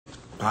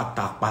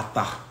Pata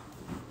pata.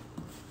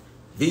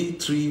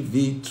 Victory,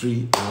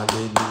 victory,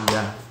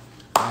 hallelujah,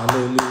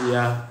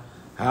 hallelujah,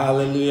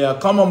 hallelujah.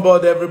 Come on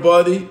board,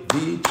 everybody.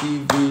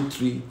 Victory,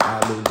 victory,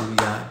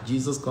 hallelujah.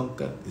 Jesus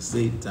conquered the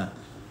Satan.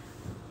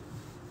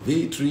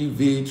 Victory,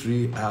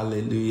 victory,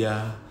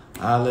 hallelujah,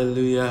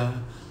 hallelujah,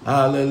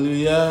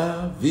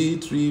 hallelujah.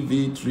 Victory,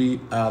 victory,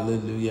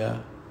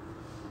 hallelujah.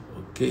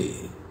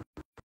 Okay.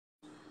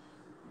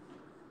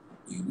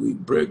 We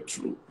break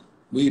through.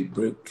 We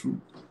break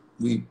through.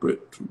 We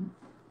break through.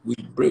 We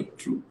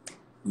break through.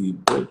 We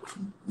break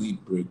through. We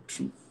break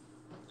through.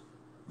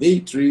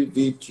 Victory,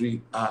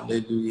 victory,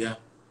 hallelujah,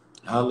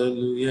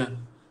 hallelujah,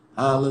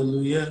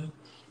 hallelujah.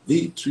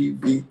 Victory,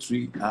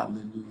 victory,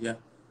 hallelujah.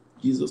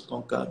 Jesus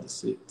conquered the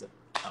Satan.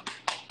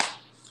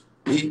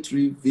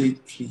 Victory,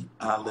 victory,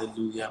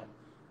 hallelujah,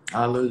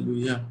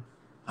 hallelujah,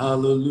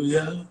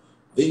 hallelujah.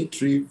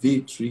 Victory,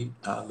 victory,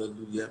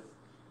 hallelujah.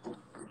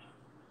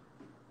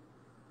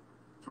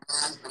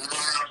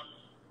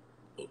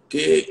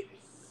 Okay.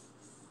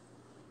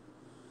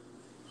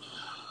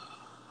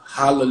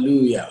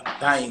 Hallelujah.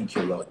 Thank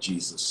you, Lord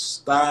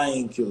Jesus.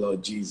 Thank you,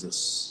 Lord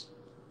Jesus.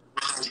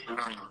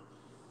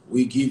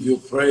 We give you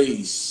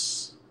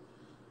praise.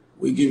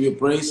 We give you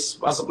praise.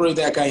 Pastor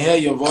Korede, I can hear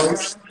your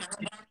voice.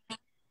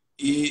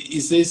 He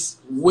says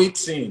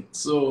waiting.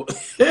 So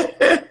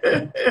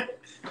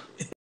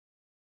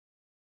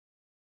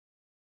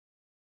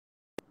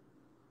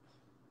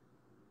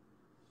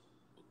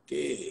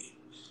okay.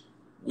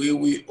 We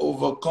will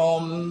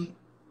overcome.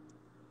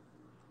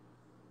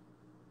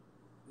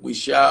 We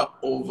shall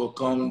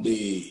overcome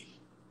the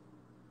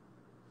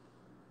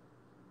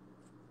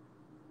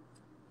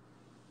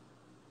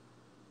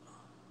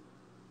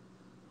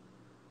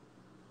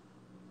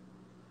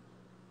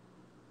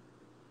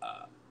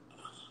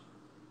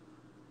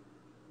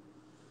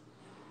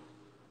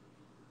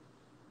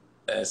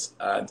let's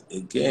add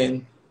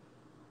again.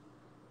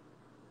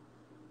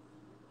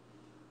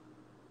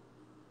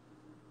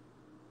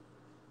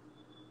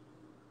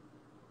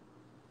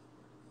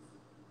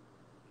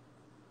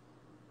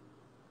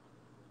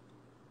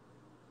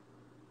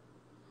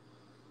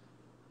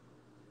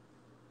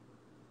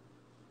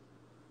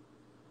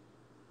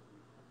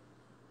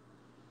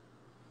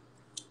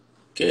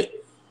 Okay.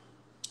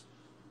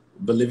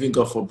 Believing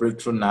God for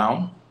breakthrough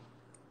now.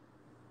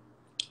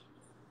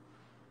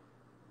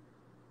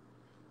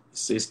 It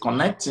says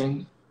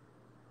connecting.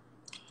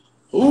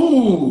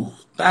 Ooh,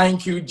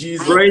 thank you,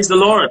 Jesus. Praise the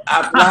Lord.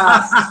 At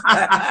last.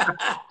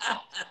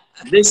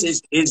 This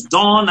is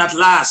done at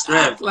last,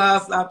 Rev. At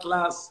last, at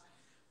last.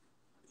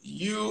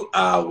 You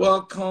are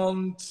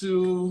welcome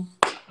to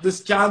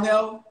this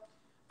channel,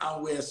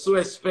 and we're so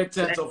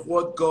expectant of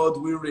what God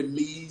will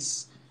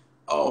release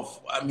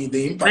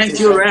the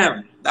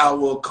impartation that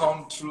will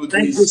come through this.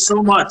 Thank you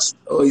so much.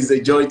 Oh, it's a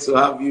joy to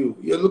have you.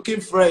 You're looking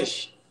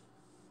fresh.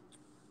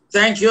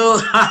 Thank you.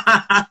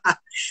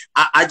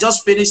 I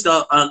just finished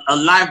a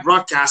live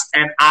broadcast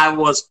and I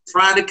was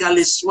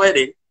practically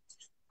sweating.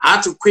 I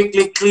had to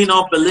quickly clean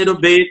up a little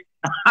bit.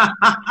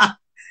 I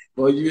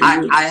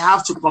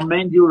have to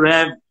commend you,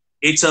 Rev.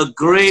 It's a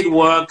great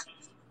work.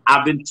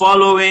 I've been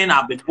following,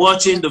 I've been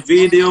watching the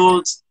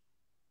videos.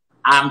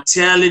 I'm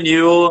telling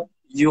you,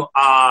 you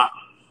are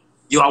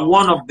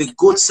one of the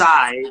good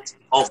sides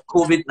of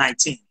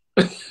COVID-19.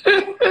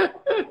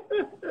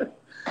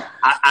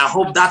 I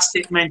hope that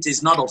statement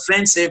is not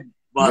offensive,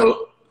 but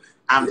no.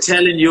 I'm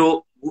telling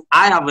you,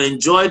 I have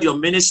enjoyed your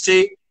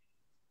ministry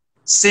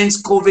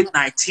since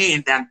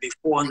COVID-19 than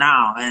before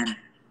now, and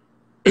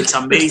it's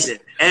amazing.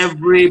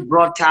 Every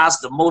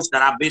broadcast, the most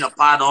that I've been a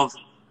part of,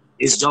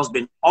 it's just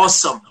been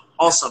awesome.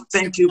 Awesome.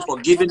 Thank you for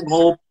giving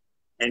hope,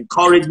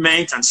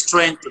 encouragement, and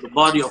strength to the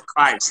body of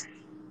Christ.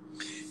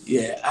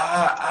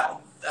 Yeah,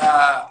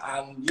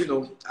 and you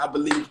know, I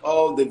believe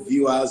all the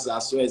viewers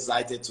are so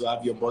excited to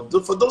have you. But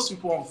for those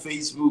people on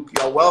Facebook,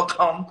 you're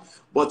welcome.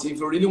 But if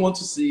you really want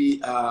to see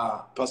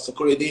Pastor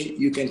Korede,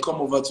 you can come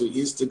over to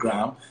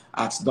Instagram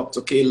at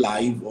Dr. K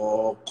Live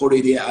or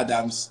Korede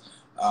Adams.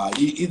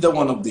 Either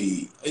one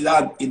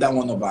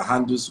of our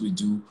handles we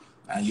do,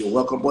 and you're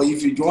welcome. But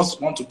if you just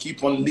want to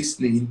keep on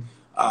listening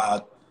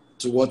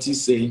to what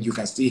he's saying, you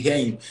can still hear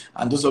him.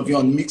 And those of you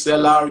on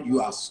MixLR,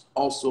 you are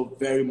also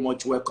very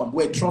much welcome.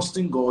 We're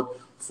trusting God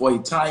for a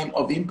time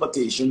of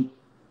impartation.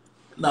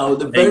 Now,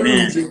 the very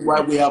reason why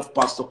we have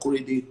Pastor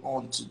Korede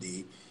on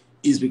today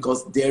is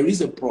because there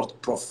is a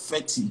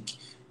prophetic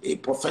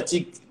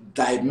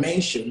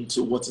dimension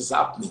to what is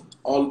happening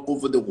all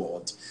over the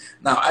world.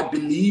 Now, I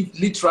believe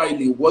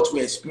literally what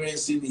we're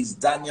experiencing is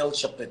Daniel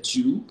chapter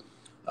 2.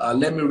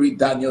 Let me read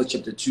Daniel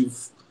chapter 2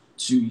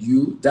 to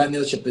you.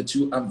 Daniel chapter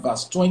 2 and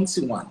verse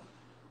 21.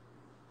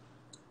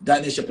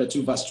 Daniel chapter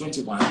 2 verse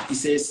 21. It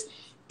says,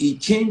 he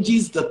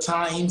changes the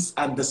times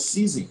and the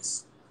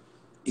seasons.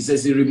 It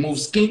says he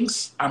removes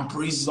kings and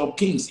praises of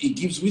kings. He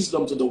gives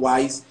wisdom to the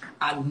wise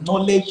and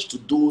knowledge to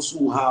those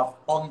who have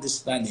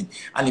understanding.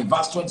 And in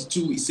verse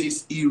 22, it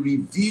says he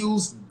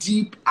reveals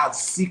deep and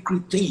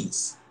secret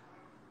things.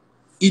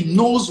 He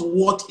knows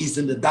what is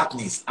in the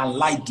darkness, and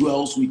light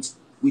dwells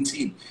with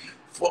him.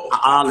 For your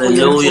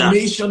Hallelujah.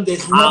 information,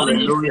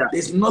 Hallelujah.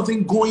 there's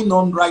nothing going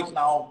on right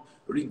now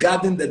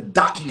regarding the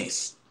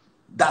darkness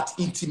that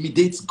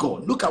intimidates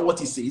God. Look at what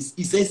he says.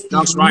 He says he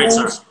That's right,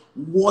 sir. knows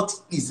what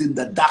is in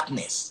the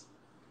darkness.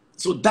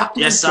 So Yes,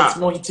 darkness sir. does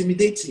not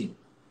intimidate him.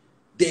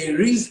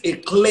 There is a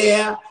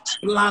clear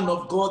plan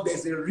of God.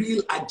 There's a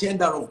real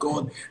agenda of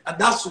God. And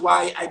that's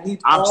why I need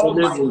all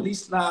my Absolutely.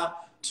 listeners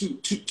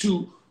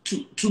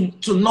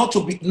to not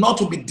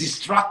to be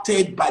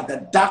distracted by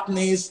the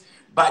darkness,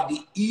 by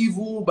the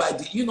evil, by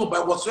the by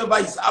whatsoever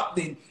is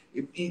happening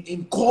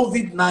in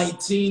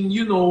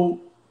COVID-19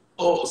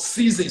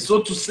 season, so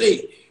to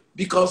say,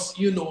 because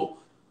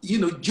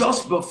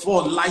just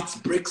before light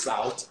breaks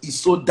out, it's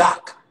so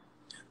dark.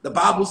 The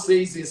Bible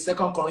says in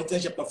 2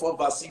 Corinthians chapter 4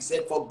 verse 6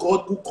 said, "For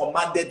God who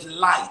commanded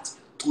light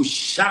to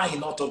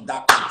shine out of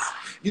darkness."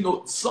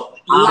 So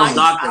Out of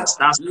darkness.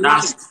 light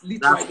That's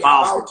literally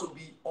powerful. about to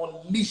be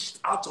unleashed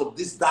out of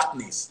this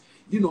darkness.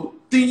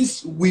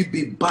 Things will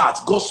be bad.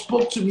 God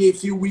spoke to me a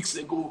few weeks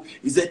ago.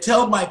 He said,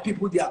 "Tell my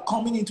people they are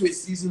coming into a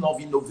season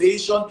of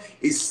innovation,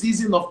 a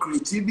season of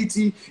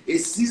creativity, a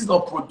season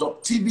of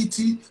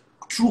productivity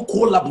through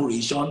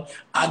collaboration,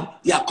 and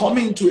they are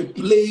coming to a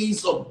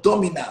place of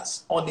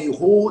dominance on a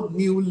whole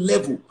new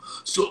level."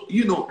 So,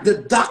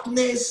 the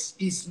darkness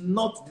is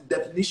not the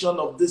definition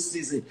of this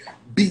season.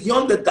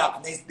 Beyond the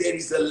darkness, there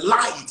is a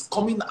light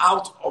coming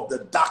out of the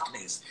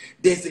darkness.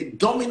 There's a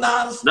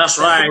dominance That's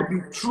right.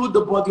 going to be through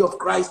the body of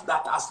Christ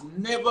that has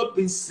never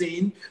been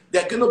seen.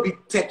 There are going to be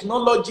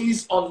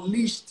technologies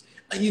unleashed,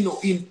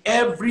 in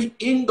every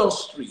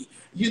industry.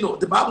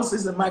 The Bible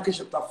says in Micah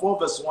chapter 4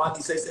 verse 1,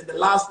 it says, "In the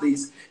last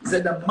days, it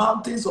said, the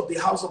mountains of the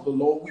house of the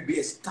Lord will be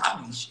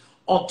established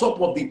on top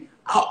of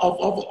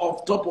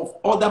top of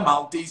other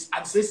mountains,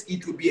 and says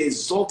it will be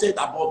exalted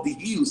above the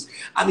hills."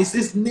 And it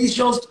says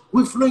nations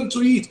will flow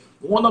into it.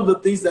 One of the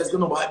things that's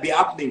going to be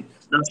happening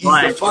That's is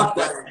right. the fact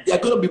that there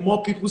are going to be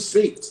more people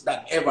saved than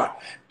ever.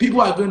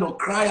 People are going to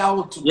cry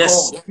out to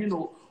Yes.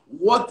 God.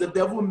 What the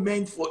devil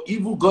meant for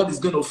evil, God is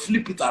going to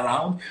flip it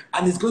around,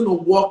 and it's going to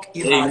work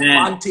in our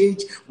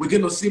advantage. We're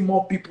going to see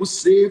more people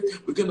saved.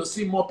 We're going to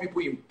see more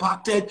people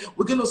impacted.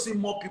 We're going to see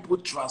more people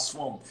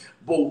transformed.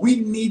 But we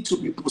need to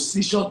be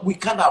positioned. We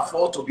can't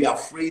afford to be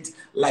afraid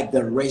like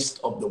the rest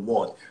of the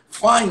world.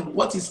 Fine,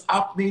 what is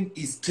happening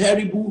is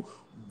terrible,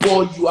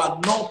 but you are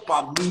not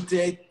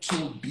permitted to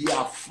be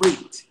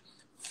afraid.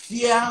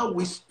 Fear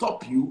will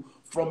stop you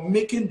from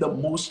making the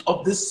most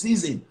of this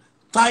season.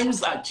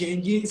 Times are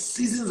changing,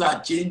 seasons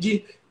are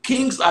changing,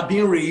 kings are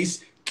being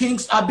raised,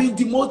 kings are being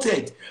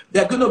demoted.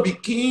 There are going to be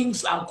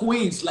kings and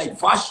queens like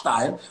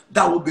Vashti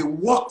that will be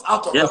walked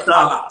out of the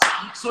palace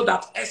so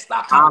that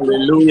Esther can come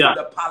into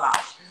the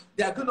palace.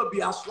 There are going to be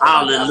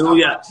astrologers and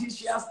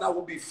magicians that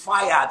will be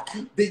fired.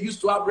 They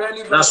used to have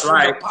relevance in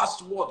the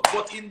past world,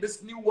 but in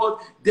this new world,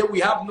 they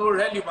will have no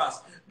relevance.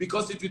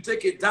 Because if you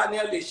take a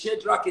Daniel, a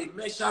Shadrach, a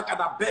Meshach, and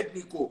a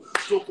Abednego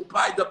to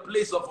occupy the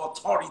place of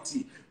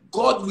authority,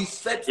 God will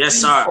set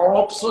things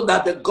up so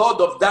that the God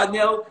of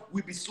Daniel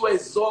will be so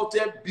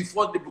exalted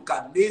before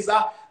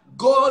Nebuchadnezzar.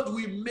 God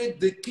will make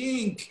the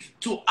king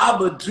to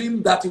have a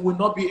dream that he will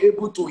not be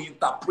able to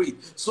interpret,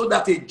 so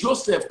that a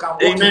Joseph can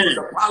walk into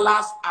the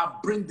palace and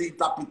bring the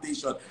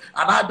interpretation.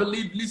 And I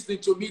believe, listening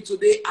to me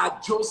today, are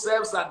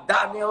Josephs and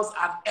Daniels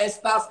and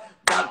Esther's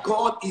that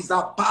God is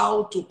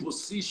about to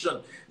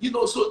position.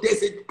 So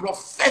there's a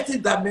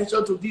prophetic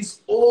dimension to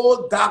this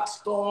old dark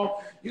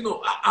stuff.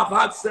 I've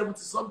had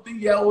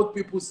 70-something-year-old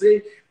people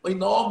say,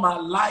 in all my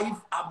life,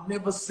 I've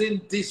never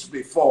seen this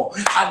before.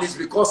 And it's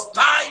because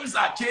times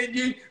are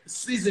changing,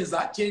 seasons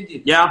are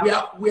changing. Yeah.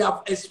 We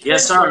have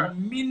experienced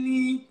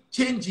many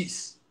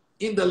changes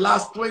in the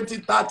last 20,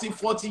 30,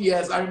 40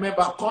 years. I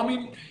remember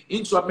coming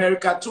into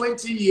America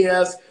 20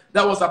 years.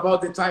 That was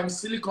about the time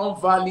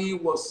Silicon Valley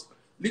was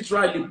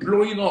literally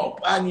blowing up,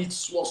 and it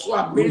was so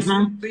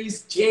amazing.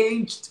 Things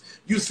changed.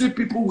 You see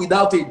people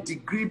without a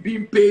degree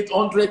being paid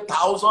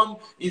 100,000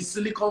 in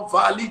Silicon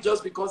Valley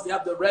just because they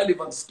have the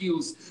relevant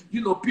skills.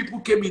 People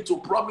came into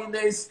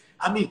prominence.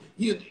 I mean,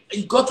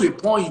 it got to a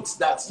point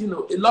that,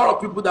 a lot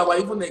of people that were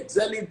even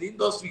excelling in the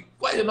industry,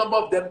 quite a number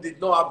of them did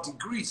not have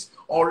degrees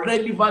or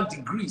relevant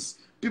degrees.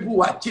 People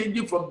were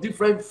changing from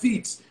different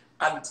fields.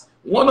 And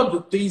one of the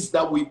things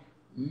that will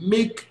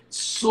make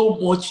so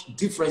much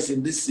difference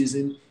in this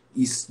season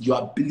is your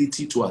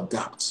ability to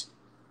adapt.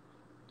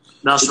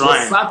 That's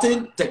right.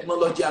 Certain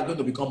technology are going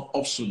to become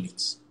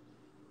obsolete,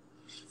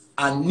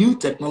 and new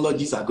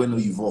technologies are going to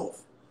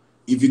evolve.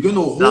 If you're going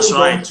to hold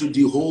on to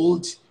the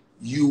old,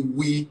 you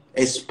will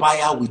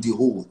expire with the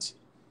old.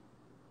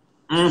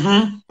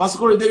 Pastor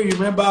Korede, you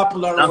remember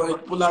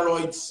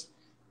Polaroids,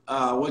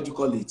 what do you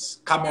call it?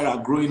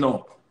 Camera growing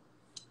up.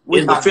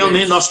 In the film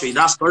industry,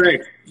 that's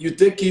correct. You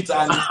take it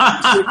and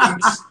you take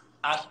it.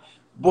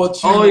 But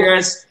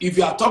if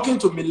you are talking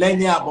to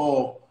millennial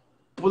or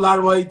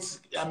Polaroid,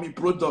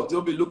 product,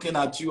 they'll be looking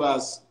at you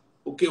as,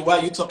 okay, what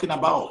are you talking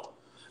about?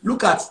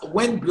 Look at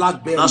when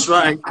BlackBerry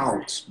came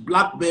out.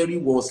 BlackBerry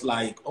was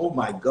like, oh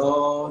my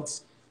God,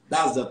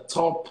 that's the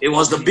top. It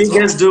was the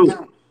biggest dude.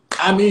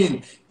 I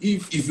mean,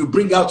 if you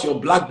bring out your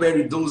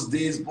BlackBerry those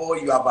days, boy,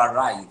 you have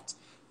arrived.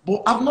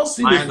 But I've not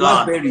seen a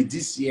BlackBerry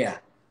this year.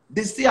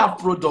 They still have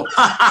products.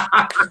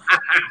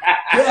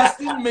 They are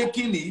still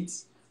making it,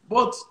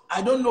 but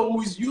I don't know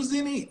who is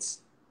using it.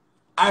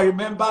 I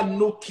remember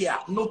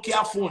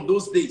Nokia phone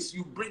those days.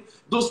 You bring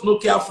those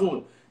Nokia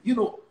phone. You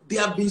know,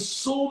 there have been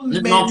so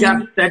many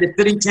Nokia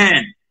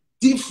 3310.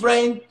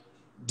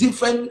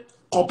 different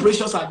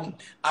corporations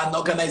and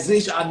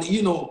organizations and,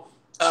 you know,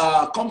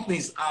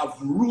 companies have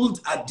ruled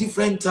at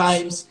different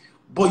times.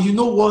 But you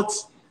know what?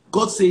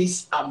 God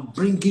says, I'm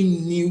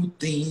bringing new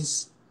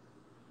things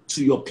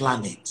to your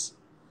planet.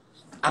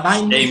 And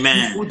I need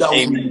people that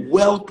will be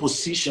well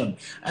positioned.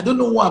 I don't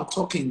know who I'm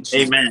talking to.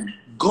 Amen.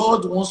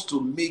 God wants to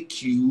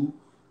make you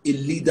a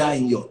leader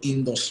in your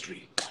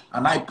industry.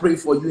 And I pray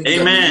for you in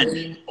the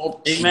name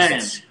of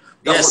Jesus.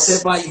 That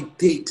whatever it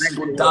takes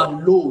to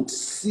download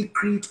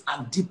secret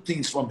and deep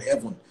things from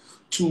heaven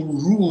to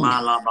rule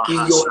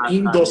in your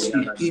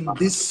industry in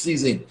this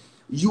season,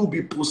 you'll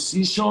be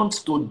positioned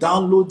to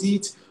download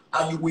it.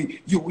 And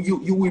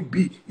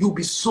you'll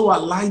be so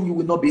aligned, you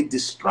will not be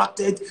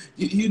distracted.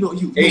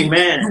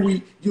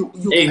 Amen.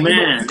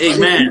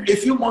 A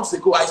few months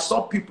ago, I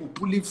saw people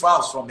pulling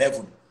files from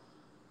heaven.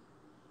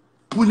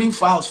 Pulling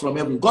files from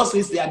heaven. God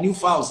says there are new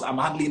files I'm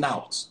handling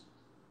out.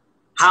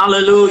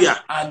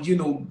 Hallelujah. And you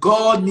know,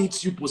 God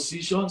needs you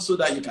positioned so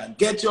that you can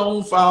get your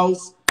own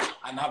files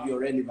and have your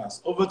relevance.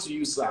 Over to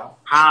you, sir.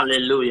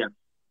 Hallelujah.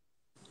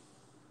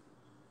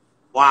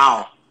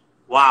 Wow.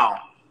 Wow.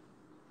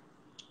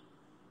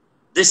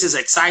 This is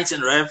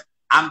exciting, Rev.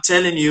 I'm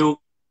telling you,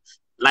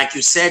 like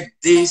you said,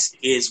 this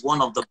is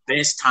one of the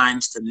best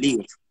times to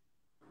live.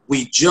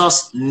 We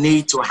just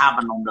need to have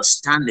an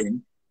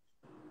understanding.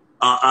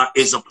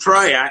 Is a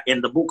prayer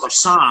in the book of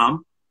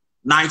Psalm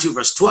 90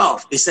 verse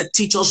 12. It said,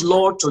 teach us,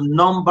 Lord, to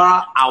number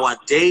our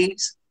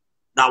days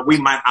that we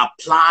might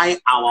apply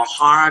our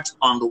heart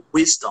on the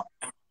wisdom.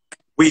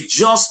 We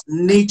just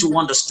need to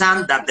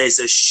understand that there's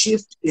a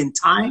shift in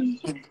time.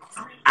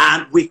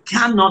 And we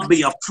cannot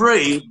be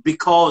afraid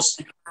because,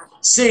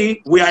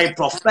 see, we are a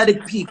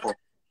prophetic people.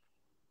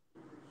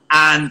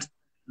 And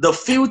the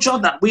future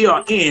that we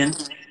are in,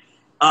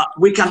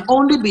 we can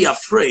only be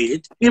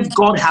afraid if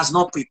God has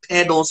not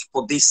prepared us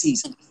for this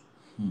season.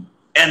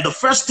 And the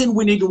first thing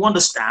we need to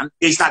understand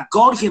is that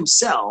God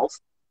himself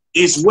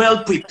is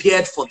well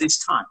prepared for this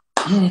time.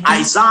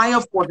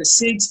 Isaiah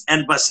 46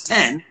 and verse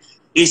 10,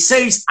 it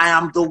says, I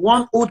am the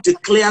one who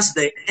declares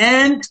the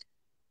end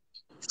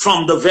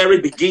from the very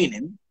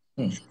beginning,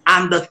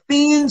 and the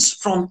things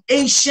from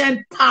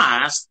ancient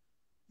past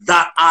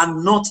that are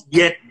not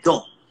yet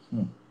done.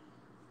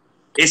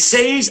 It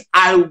says,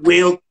 I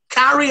will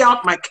carry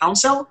out my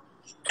counsel,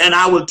 and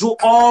I will do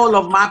all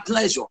of my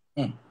pleasure.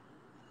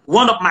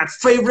 One of my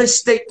favorite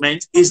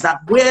statements is that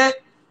where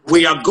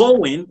we are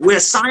going, where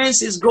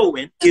science is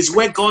going, is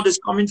where God is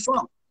coming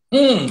from.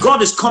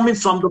 God is coming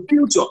from the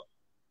future.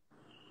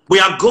 We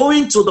are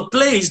going to the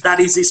place that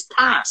is his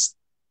past.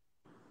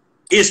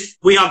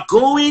 We are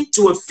going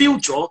to a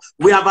future.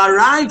 We have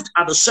arrived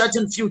at a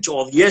certain future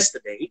of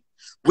yesterday.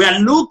 We are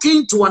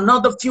looking to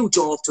another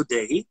future of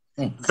today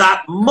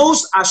that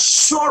most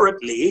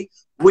assuredly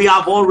we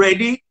have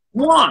already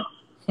won.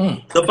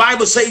 The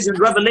Bible says in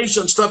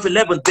Revelation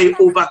 12:11, they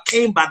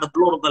overcame by the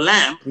blood of the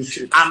Lamb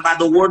and by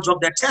the words of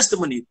their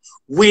testimony.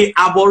 We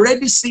have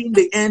already seen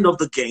the end of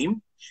the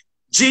game.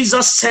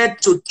 Jesus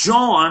said to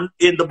John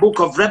in the book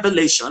of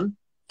Revelation,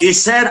 he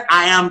said,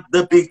 I am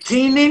the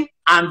beginning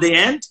and the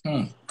end.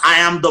 I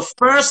am the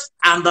first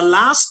and the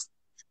last.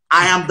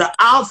 I am the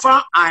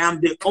Alpha. I am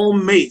the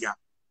Omega.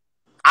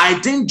 I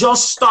didn't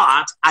just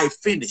start, I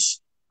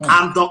finished.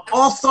 I'm the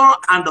author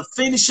and the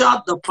finisher,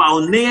 the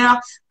pioneer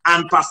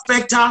and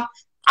perfecter.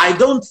 I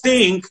don't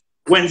think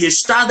when he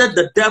started,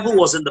 the devil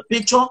was in the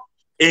picture.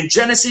 In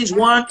Genesis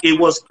 1, it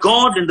was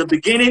God in the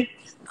beginning.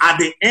 At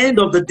the end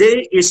of the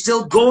day, it's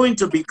still going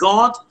to be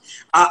God.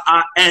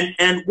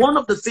 And one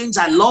of the things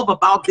I love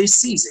about this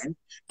season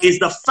is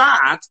the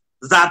fact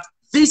that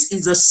this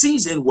is a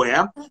season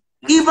where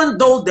even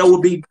though there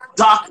will be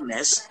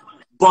darkness,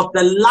 but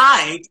the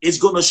light is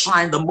going to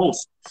shine the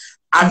most.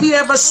 Have you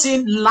ever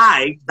seen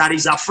light that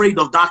is afraid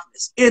of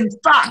darkness? In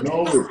fact,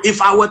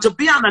 if I were to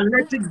be an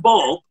electric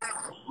bulb,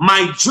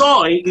 my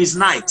joy is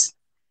night.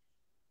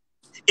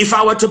 If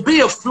I were to be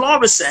a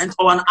fluorescent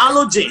or an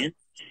halogen,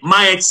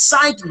 my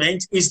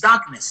excitement is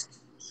darkness.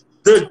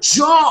 The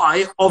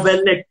joy of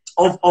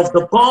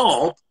the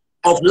bulb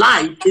of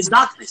light is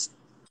darkness.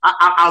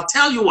 I'll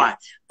tell you why.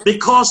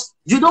 Because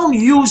you don't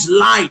use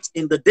light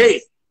in the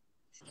day.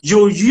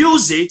 You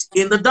use it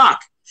in the dark.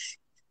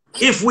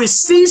 If we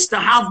cease to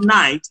have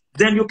night,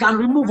 then you can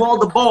remove all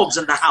the bulbs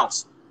in the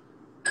house.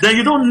 Then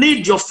you don't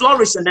need your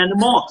fluorescent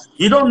anymore.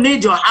 You don't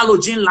need your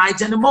halogen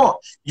light anymore.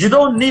 You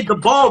don't need the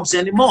bulbs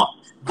anymore.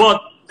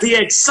 But the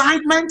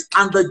excitement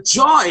and the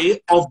joy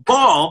of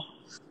bulb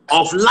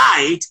of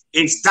light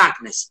is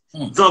darkness.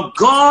 The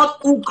God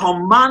who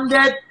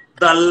commanded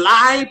the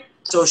light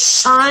to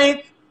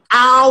shine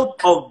out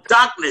of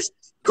darkness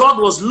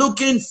God was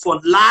looking for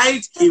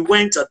light, he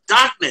went to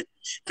darkness.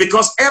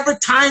 Because every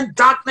time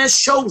darkness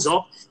shows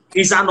up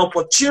is an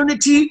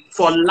opportunity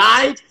for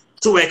light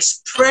to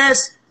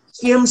express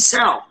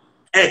himself,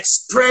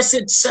 express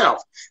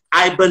itself.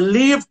 I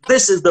believe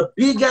this is the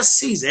biggest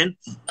season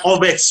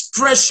of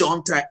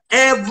expression to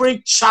every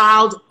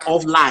child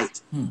of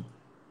light.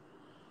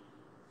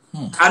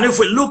 And if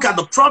we look at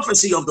the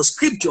prophecy of the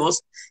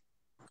scriptures,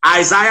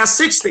 Isaiah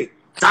 60,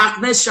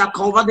 darkness shall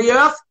cover the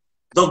earth,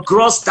 the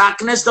gross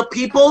darkness the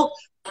people,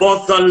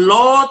 but the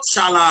Lord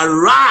shall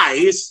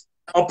arise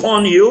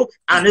upon you,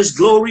 and his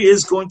glory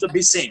is going to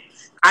be seen.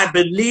 I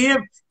believe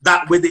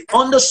that with the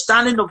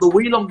understanding of the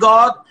will of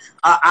God,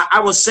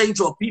 I was saying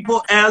to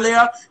people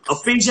earlier,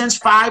 Ephesians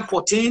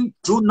 5:14,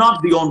 do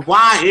not be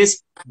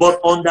unwise, but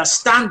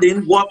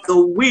understanding what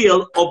the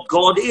will of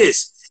God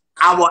is.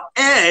 Our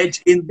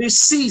edge in this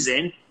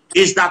season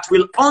is that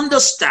we'll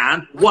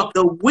understand what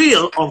the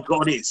will of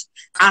God is.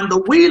 And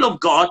the will of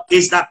God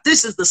is that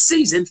this is the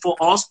season for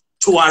us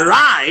to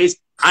arise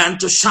and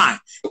to shine.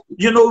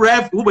 You know,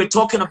 Rev, we were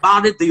talking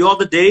about it the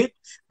other day,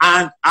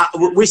 and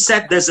we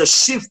said there's a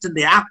shift in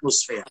the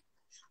atmosphere.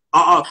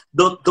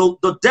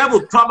 The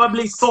devil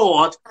probably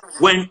thought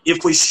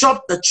if we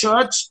shut the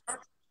church,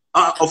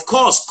 of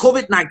course,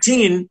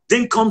 COVID-19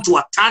 didn't come to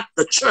attack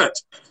the church.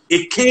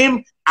 It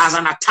came as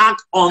an attack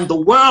on the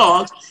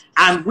world,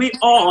 and we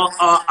all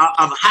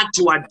have had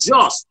to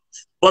adjust.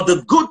 But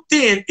the good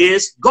thing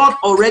is God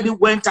already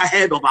went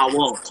ahead of our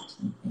world.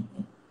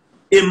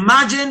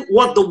 Imagine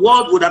what the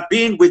world would have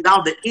been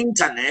without the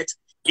internet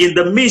in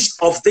the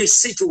midst of this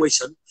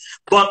situation,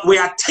 but we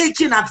are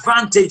taking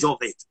advantage of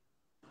it.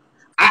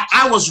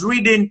 I was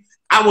reading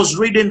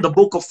the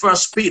book of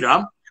First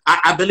Peter.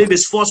 I believe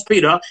it's First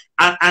Peter,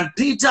 and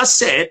Peter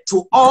said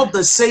to all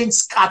the saints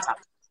scattered.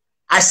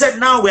 I said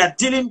now we are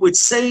dealing with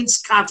saints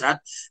scattered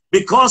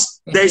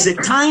because there is a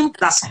time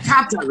that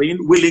scattering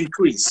will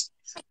increase.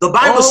 The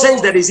Bible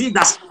says that is he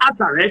that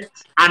scattereth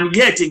and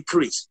yet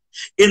increase.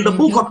 In the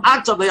book of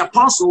Acts of the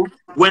Apostle,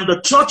 when the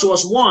church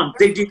was one,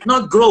 they did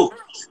not grow.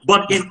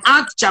 But in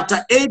Acts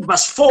chapter 8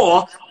 verse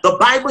 4, the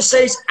Bible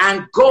says,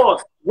 and God,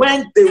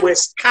 when they were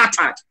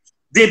scattered,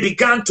 they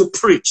began to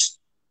preach.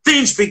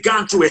 Things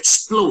began to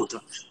explode.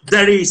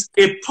 There is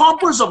a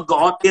purpose of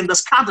God in the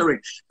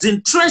scattering. The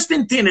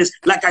interesting thing is,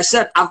 like I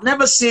said, I've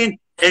never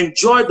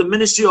enjoyed the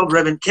ministry of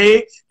Reverend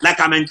K like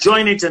I'm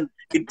enjoying it in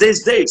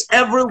these days.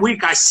 Every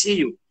week I see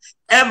you.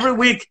 Every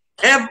week,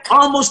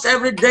 almost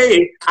every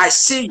day I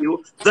see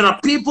you. There are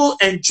people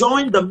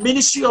enjoying the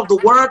ministry of the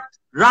word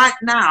right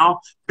now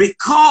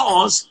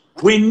because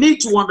we need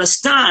to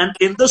understand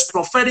in this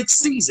prophetic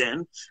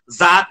season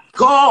that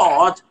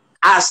God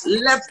has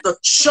left the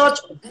church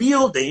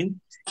building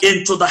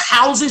into the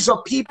houses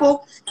of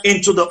people,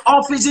 into the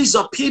offices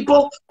of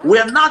people.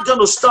 We're not going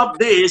to stop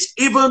this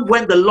even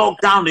when the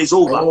lockdown is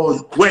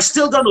over. We're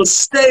still going to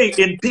stay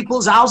in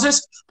people's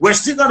houses. We're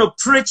still going to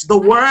preach the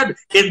word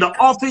in the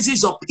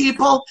offices of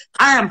people.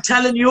 I am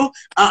telling you,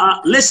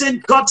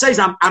 listen, God says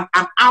I'm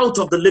out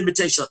of the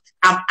limitation.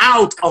 I'm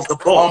out of the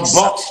box.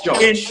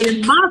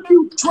 In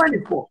Matthew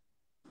 24,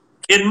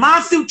 in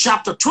Matthew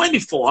chapter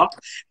 24,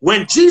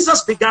 when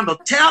Jesus began to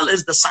tell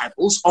his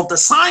disciples of the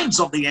signs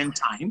of the end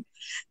time,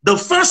 the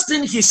first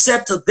thing he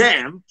said to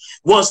them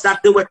was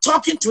that they were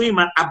talking to him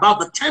about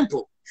the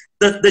temple.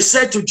 That they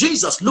said to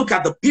Jesus, look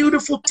at the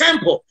beautiful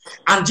temple.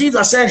 And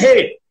Jesus said,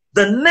 hey,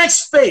 the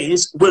next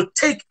phase will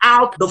take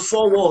out the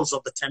four walls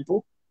of the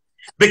temple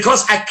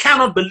because I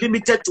cannot be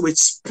limited to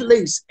its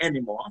place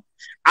anymore.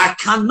 I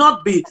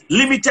cannot be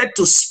limited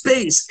to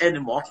space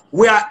anymore.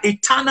 We are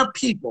eternal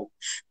people.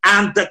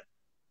 And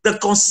the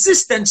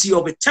consistency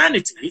of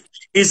eternity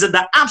is in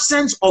the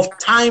absence of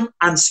time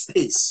and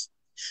space.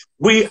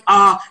 We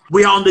are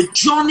on the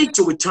journey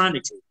to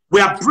eternity.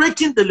 We are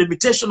breaking the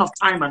limitation of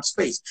time and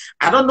space.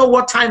 I don't know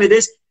what time it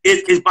is.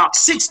 It is about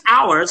 6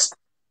 hours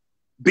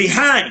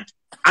behind.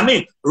 I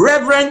mean,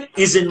 Reverend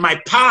is in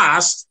my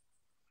past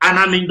and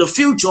I'm in the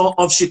future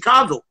of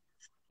Chicago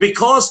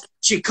because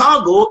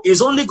Chicago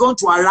is only going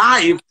to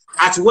arrive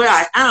at where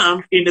I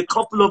am in a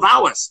couple of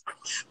hours.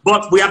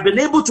 But we have been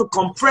able to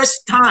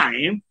compress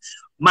time.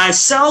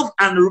 Myself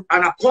and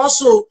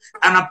Apostle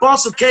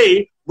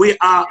K, we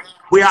are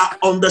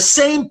on the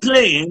same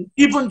plane,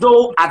 even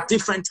though at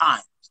different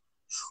times.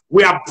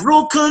 We have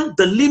broken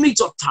the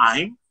limit of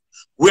time.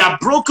 We have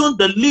broken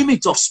the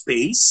limit of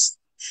space.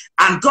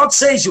 And God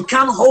says, you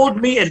can't hold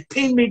me and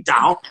pin me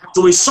down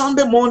to a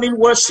Sunday morning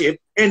worship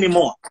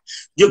anymore.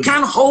 You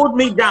can't hold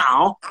me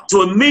down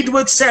to a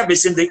midweek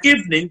service in the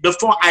evening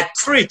before I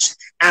preach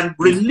and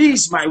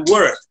release my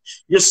word.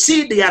 You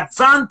see the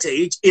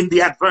advantage in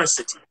the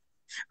adversity.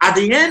 At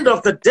the end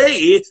of the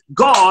day,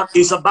 God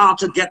is about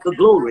to get the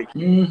glory.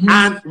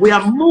 And we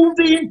are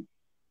moving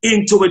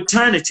into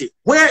eternity,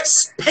 where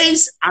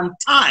space and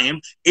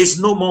time is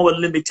no more a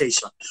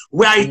limitation.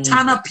 We are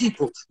eternal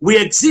people. We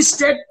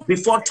existed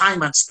before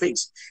time and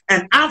space.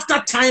 And after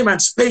time and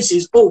space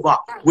is over,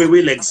 we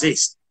will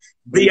exist.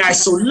 The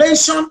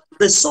isolation,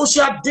 the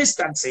social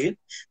distancing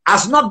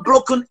has not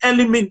broken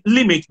any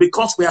limit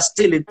because we are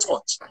still in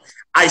touch.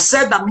 I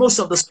said that most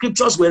of the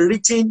scriptures were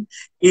written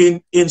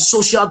in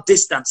social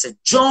distancing.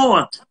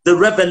 John, the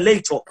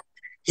Revelator,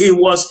 he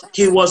was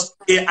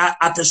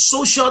at a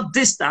social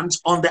distance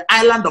on the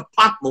island of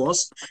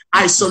Patmos,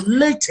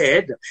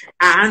 isolated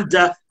and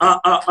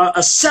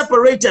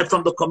separated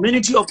from the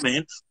community of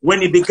men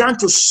when he began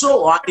to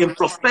soar in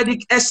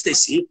prophetic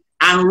ecstasy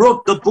and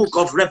wrote the book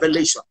of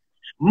Revelation.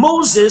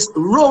 Moses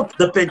wrote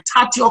the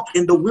Pentateuch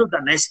in the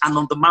wilderness and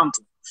on the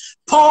mountain.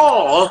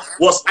 Paul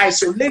was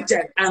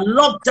isolated and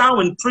locked down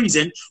in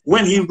prison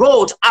when he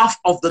wrote half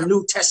of the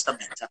New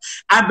Testament.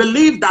 I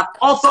believe that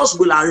authors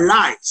will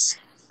arise.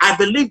 I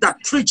believe that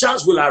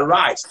preachers will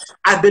arise.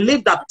 I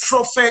believe that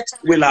prophets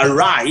will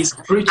arise.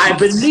 I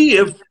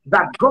believe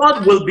that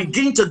God will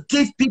begin to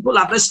give people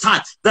at this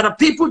time. There are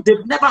people,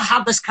 they've never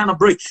had this kind of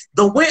break.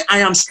 The way I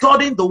am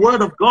studying the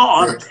word of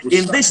God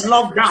in this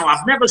lockdown,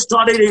 I've never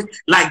studied it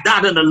like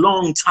that in a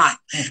long time.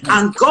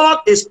 And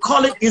God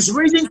is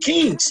raising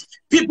kings.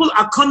 People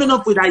are coming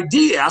up with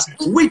ideas,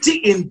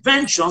 witty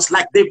inventions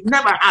like they've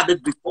never had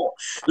it before.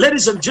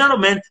 Ladies and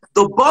gentlemen,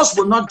 the boss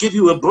will not give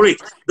you a break.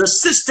 The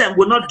system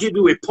will not give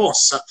you a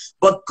pause.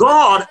 But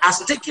God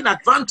has taken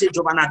advantage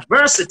of an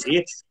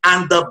adversity,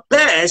 and the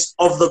best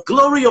of the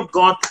glory of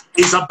God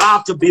is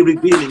about to be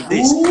revealing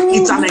this.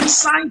 It's an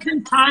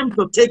exciting time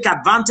to take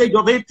advantage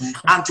of it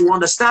and to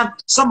understand.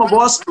 Some of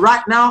us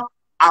right now,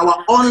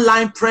 our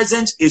online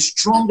presence is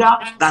stronger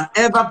than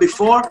ever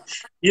before.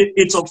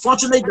 It's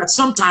unfortunate that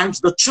sometimes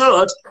the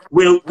church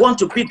will want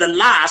to be the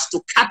last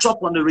to catch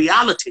up on the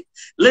reality.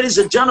 Ladies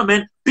and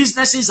gentlemen,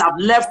 businesses have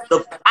left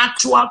the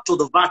actual to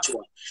the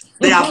virtual.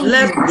 They have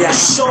left their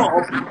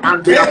shop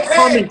and they have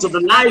come into the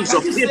lives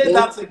of people,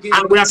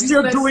 and we are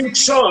still doing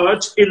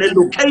church in a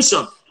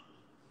location.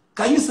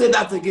 Can you say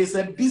that again?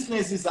 Say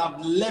businesses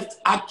have left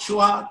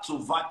actual to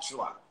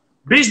virtual.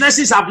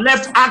 Businesses have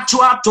left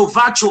actual to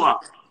virtual.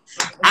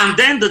 And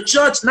then the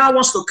church now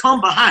wants to come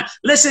behind.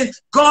 Listen,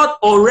 God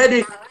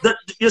already,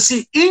 you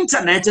see,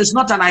 internet is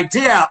not an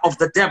idea of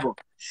the devil.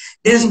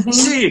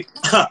 See,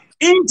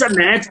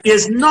 internet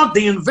is not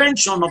the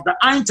invention of the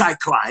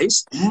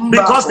Antichrist,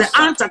 because the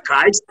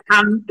Antichrist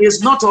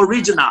is not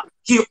original.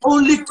 He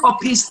only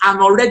copies an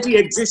already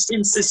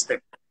existing system.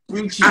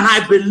 And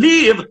I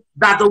believe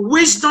that the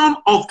wisdom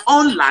of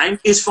online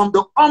is from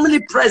the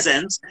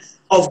omnipresence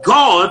of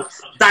God,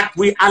 that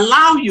we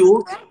allow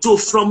you to,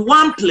 from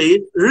one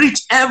place,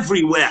 reach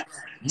everywhere.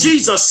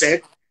 Jesus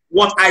said,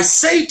 what I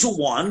say to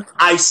one,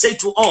 I say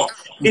to all.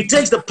 It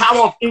takes the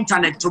power of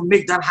internet to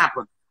make that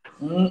happen.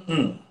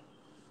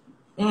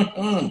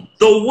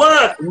 The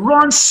word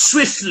runs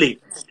swiftly.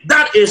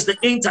 That is the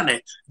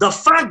internet. The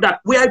fact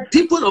that we are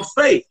people of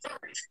faith.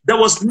 There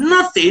was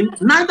nothing,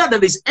 neither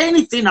there is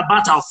anything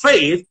about our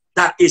faith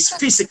that is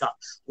physical.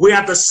 We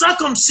are the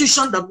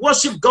circumcision that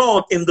worship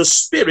God in the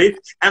spirit,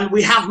 and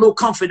we have no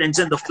confidence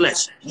in the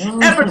flesh.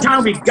 Every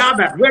time we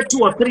gather, where 2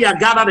 or 3 are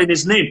gathered in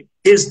his name,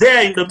 is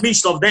there in the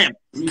midst of them.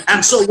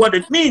 And so what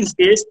it means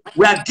is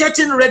we are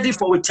getting ready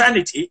for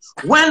eternity,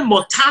 when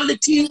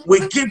mortality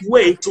will give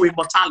way to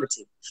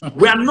immortality.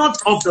 We are not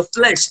of the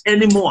flesh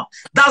anymore.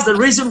 That's the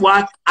reason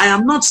why I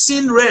am not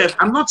seeing Rev.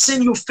 I'm not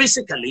seeing you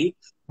physically,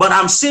 but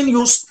I'm seeing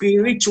you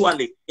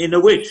spiritually in a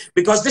way,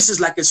 because this is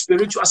like a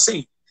spiritual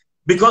scene.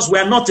 Because we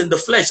are not in the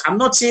flesh. I'm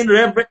not seeing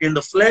Reverend in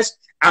the flesh.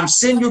 I'm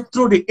seeing you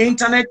through the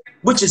internet,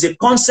 which is a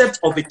concept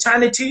of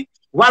eternity.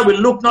 Why we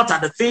look not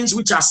at the things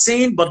which are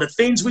seen, but the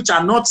things which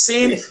are not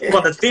seen.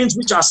 For the things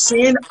which are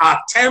seen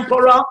are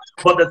temporal,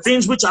 but the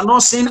things which are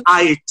not seen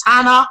are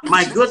eternal.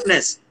 My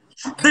goodness.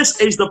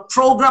 This is the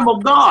program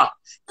of God.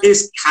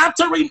 Is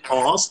scattering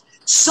us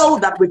so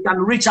that we can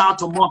reach out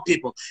to more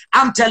people.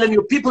 I'm telling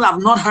you, people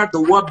have not heard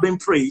the word being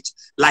preached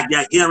like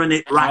they're hearing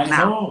it right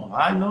now.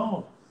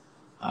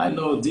 I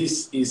know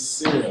this is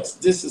serious.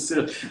 This is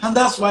serious. And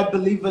that's why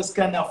believers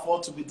can't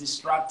afford to be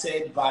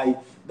distracted by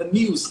the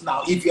news.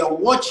 Now, if you're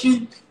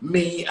watching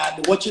me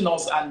and watching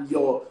us, and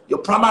your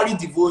primary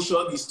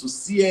devotion is to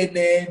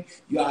CNN,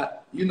 you are,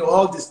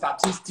 all the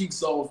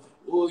statistics of,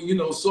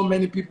 so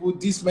many people,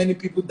 this many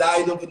people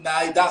died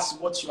overnight. That's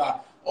what you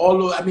are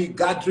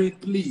gathering,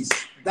 please.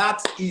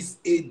 That is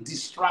a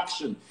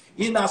distraction.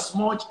 In as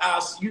much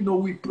as,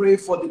 we pray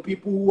for the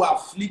people who are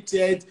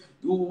afflicted,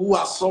 who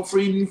are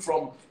suffering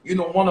from,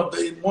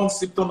 one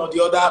symptom or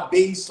the other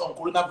based on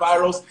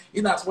coronavirus,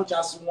 in as much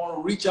as we want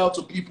to reach out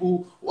to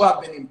people who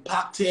have been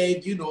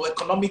impacted,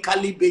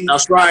 economically based.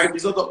 That's right. As a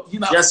result of,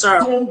 yes, sir.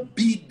 Don't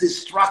be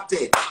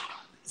distracted.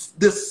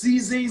 The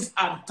seasons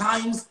and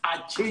times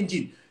are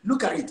changing.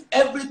 Look at it.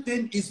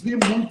 Everything is being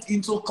moved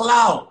into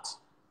cloud.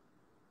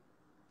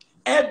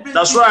 Everything.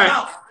 That's right.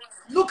 Now,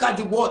 look at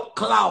the word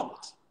cloud.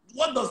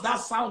 What does that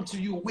sound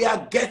to you? We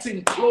are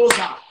getting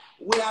closer.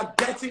 We are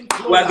getting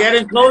closer. We are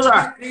getting closer.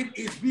 Everything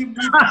is being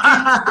moved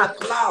into the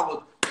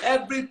cloud.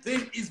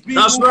 Everything is being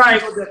moved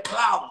into the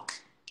cloud.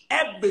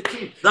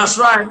 Everything. That's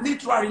right.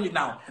 Literally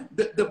now,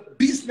 the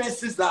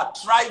businesses that are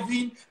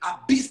thriving are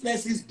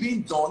businesses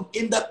being done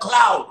in the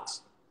cloud.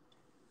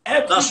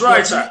 That's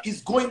right, sir. Everybody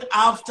is going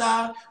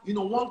after, you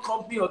know, one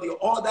company or the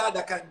other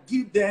that can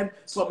give them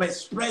some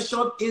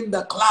expression in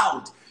the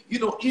cloud. You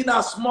know, in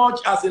as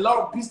much as a lot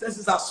of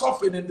businesses are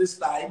suffering in this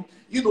time,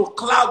 you know,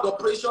 cloud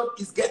operation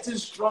is getting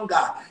stronger.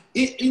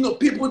 You know,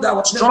 people that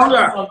were never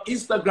been on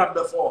Instagram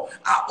before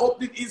are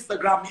opening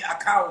Instagram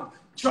account.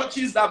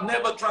 Churches that have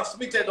never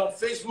transmitted on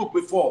Facebook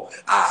before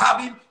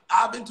are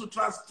having to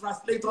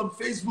translate on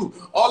Facebook.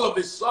 All of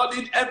a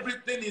sudden,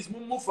 everything is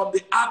moving from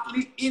the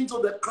athlete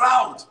into the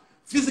crowd.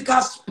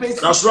 Physical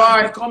space is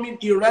becoming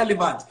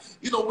irrelevant.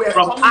 You know, we're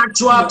from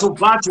actual to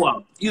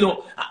virtual. You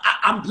know,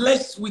 I'm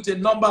blessed with a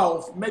number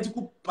of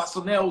medical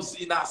personnel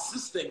in our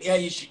system here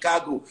in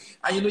Chicago.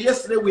 And you know,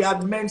 yesterday we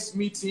had men's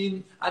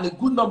meeting, and a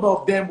good number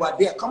of them were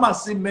there. Come and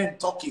see men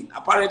talking.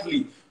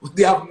 Apparently,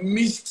 they have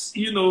missed,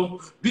 you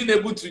know, being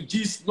able to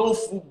gist. No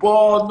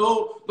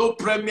football, no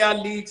Premier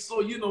League. So,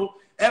 you know,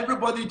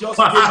 everybody just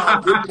came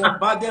out. They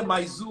bombarded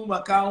my Zoom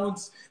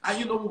accounts, and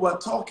you know, we were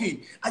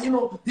talking. And you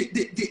know,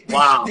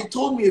 they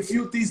told me a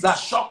few things that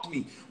shocked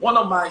me. One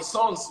of my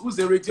sons, who's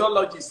a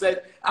radiologist,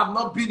 said, "I've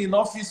not been in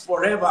office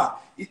forever."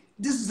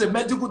 This is a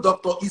medical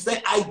doctor. He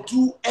said, "I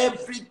do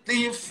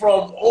everything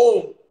from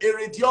home." A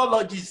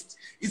radiologist.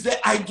 He said,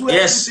 "I do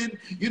everything."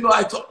 You know,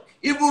 I thought.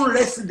 Even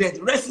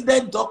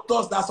resident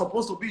doctors that are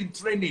supposed to be in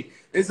training,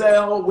 they say,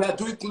 "Oh, we are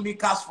doing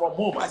clinicals from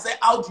home." I said,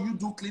 "How do you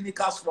do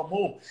clinicals from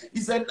home?" He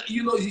said,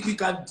 "You know, you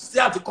can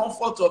stay at the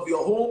comfort of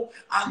your home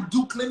and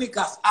do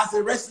clinicals." As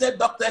a resident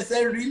doctor, I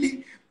said,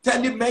 "Really?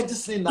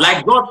 Telemedicine?"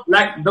 Like God,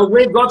 like the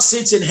way God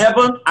sits in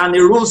heaven and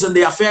he rules in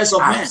the affairs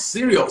of men. I'm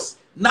serious.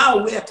 Now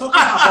we are talking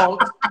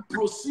about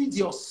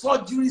procedures,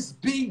 surgeries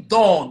being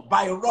done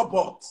by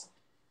robots,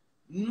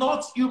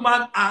 not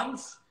human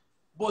hands,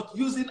 but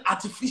using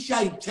artificial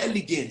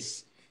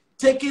intelligence,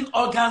 taking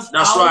organs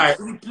out,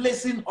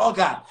 replacing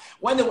organs.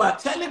 When they were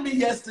telling me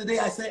yesterday,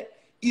 I said,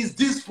 "Is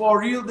this for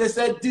real?" They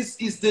said, "This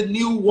is the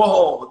new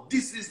world.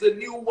 This is the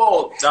new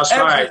world." That's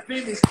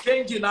Everything is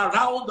changing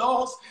around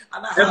us,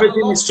 and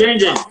everything is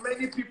changing. As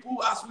many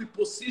people as we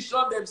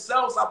position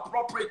themselves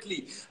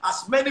appropriately,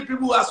 as many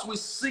people as we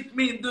seek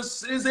me in this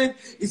season,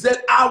 he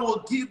said, "I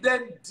will give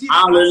them deep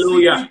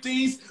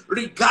activities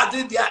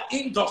regarding their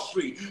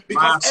industry,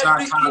 because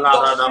every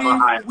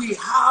industry we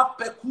have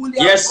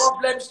peculiar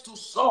problems to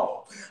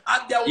solve,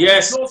 and there will be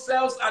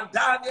Josephs and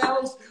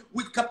Daniels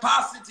with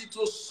capacity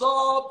to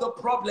solve the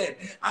problem."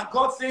 And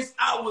God says,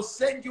 "I will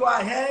send you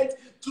ahead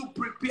to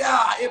prepare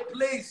a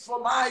place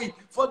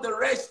for the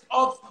rest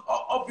of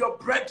your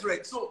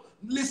brethren." So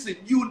listen,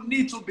 you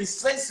need to be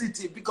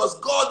sensitive, because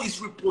God is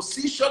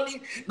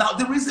repositioning. Now,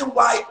 the reason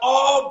why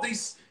all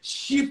this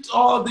shift,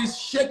 all this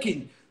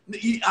shaking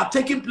are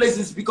taking place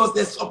is because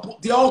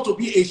there ought to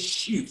be a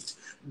shift.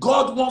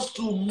 God wants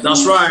to move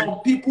some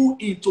people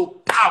into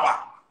power.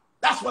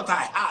 That's what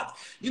I had.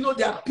 You know,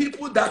 there are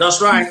people that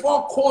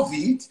before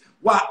COVID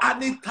were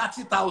earning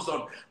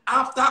 30,000.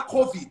 After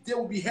COVID, they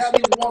will be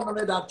earning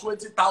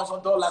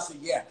 $120,000 a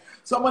year.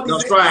 Somebody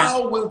said,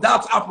 "How will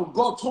that happen?"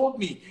 God told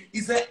me. He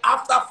said,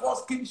 after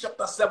 1 Kings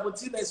chapter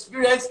 17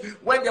 experience,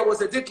 when there was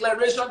a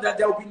declaration that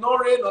there will be no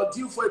rain or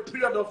dew for a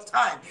period of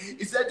time,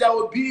 he said there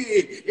will be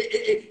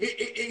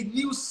a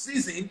new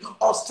season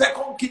of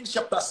 2 Kings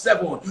chapter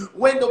 7,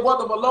 when the word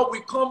of the Lord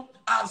will come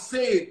and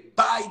say,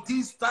 "By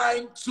this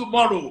time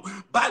tomorrow."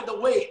 By the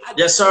way, I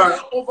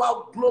declare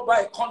over global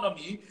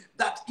economy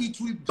that it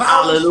will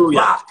bounce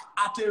back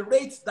at a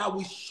rate that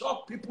will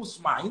shock people's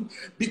mind,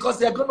 because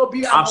they're going to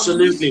be an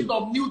unleashing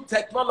of new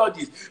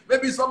technologies.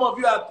 Maybe some of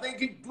you are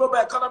thinking global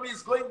economy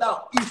is going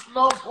down. It's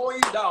not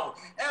going down.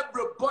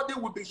 Everybody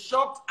will be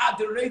shocked at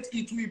the rate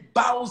it will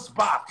bounce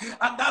back.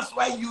 And that's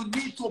why you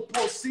need to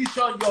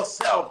position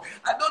yourself.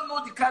 I don't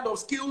know the kind of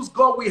skills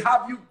God will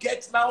have you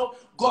get now.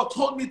 God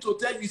told me to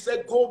tell you, he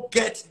said, "Go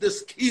get the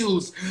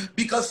skills,"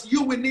 because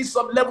you will need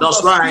some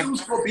levels of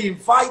skills to be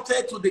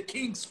invited to the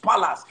king's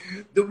palace.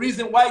 The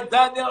reason why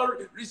Daniel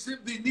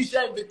received the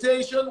initial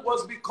invitation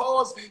was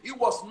because he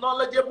was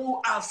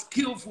knowledgeable and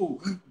skillful.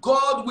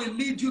 God will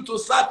lead you to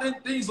certain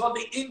things on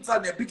the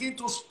internet. Begin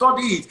to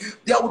study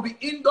it. There will be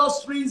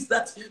industries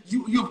that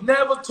you've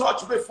never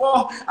touched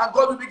before, and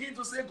God will begin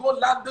to say, "Go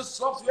learn this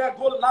software,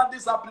 go learn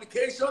this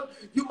application."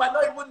 You might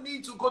not even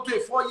need to go to a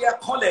 4-year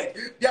college.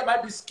 There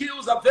might be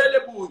skills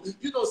available,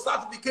 you know,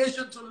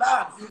 certification to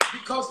learn,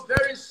 because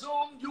very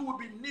soon you will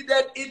be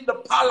needed in the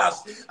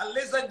palace. And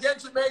ladies and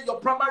gentlemen, your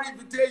primary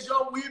invitation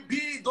will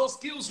be those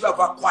skills you have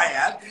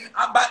acquired,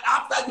 and by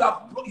after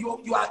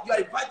you are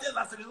invited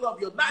as a result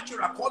of your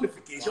natural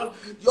qualification,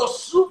 your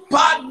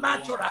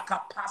supernatural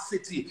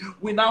capacity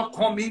will now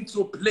come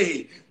into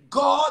play.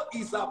 God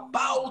is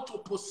about to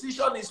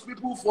position his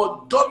people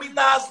for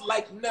dominance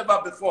like never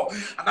before.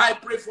 And I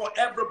pray for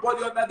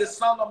everybody under the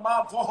sound of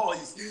my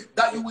voice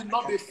that you will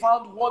not be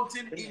found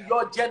wanting in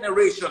your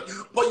generation,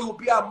 but you will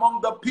be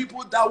among the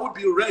people that will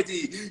be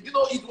ready. You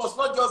know, it was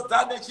not just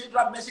Daniel,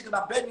 Shadrach, Meshach, and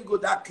Abednego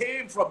that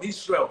came from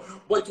Israel,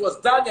 but it was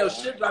Daniel,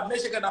 Shadrach,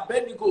 Meshach, and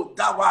Abednego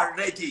that were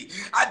ready.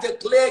 I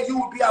declare you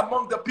will be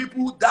among the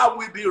people that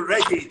will be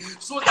ready,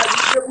 so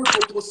that you'll be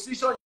able to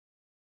position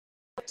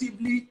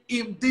effectively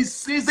in this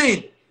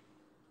season.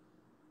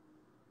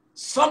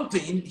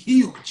 Something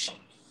huge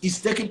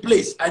is taking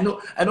place. I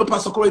know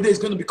Pastor Korede is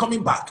going to be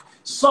coming back.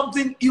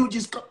 Something huge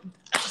is coming.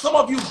 Some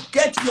of you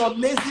get your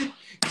lazy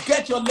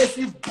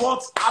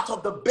butts out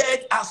of the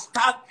bed and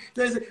start.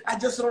 I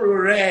just want to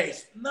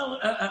rest. No,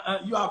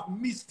 you have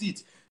missed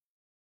it.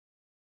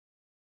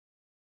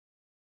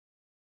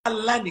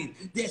 Learning.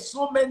 There's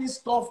so many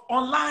stuff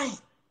online.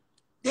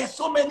 There's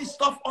so many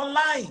stuff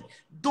online.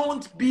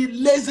 Don't be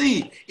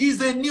lazy.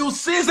 It's a new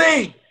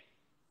season.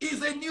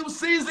 It's a new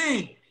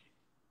season.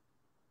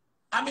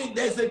 I mean,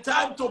 there's a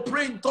time to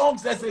pray in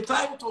tongues. There's a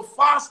time to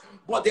fast.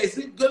 But there's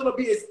going to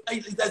be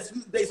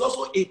there's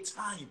also a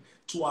time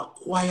to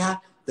acquire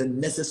the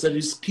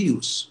necessary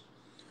skills.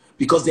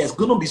 Because there's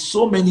going to be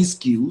so many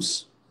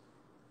skills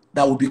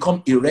that will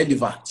become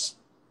irrelevant.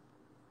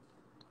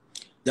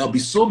 There'll be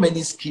so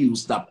many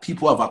skills that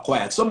people have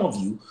acquired. Some of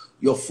you,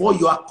 your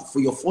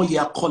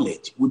four-year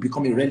college will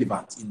become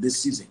irrelevant in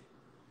this season.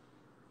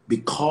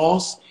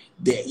 Because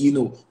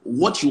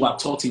what you are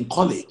taught in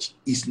college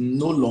is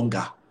no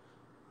longer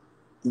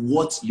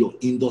what your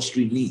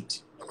industry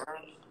needs.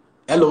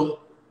 Hello?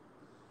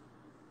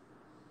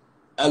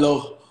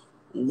 Hello?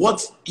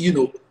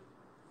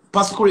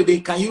 Pastor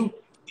Korede,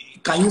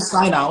 can you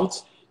sign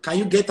out? Can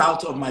you get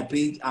out of my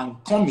page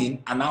and come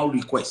in, and I'll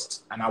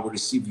request and I will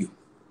receive you.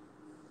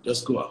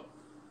 Just go out.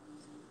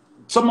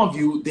 Some of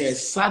you, there are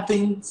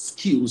certain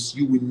skills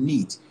you will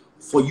need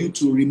for you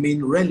to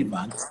remain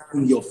relevant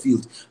in your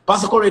field.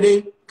 Pastor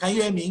Korede, can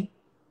you hear me?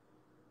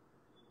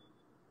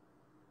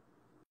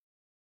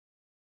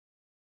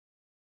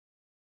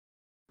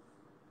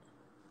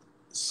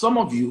 Some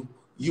of you,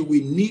 you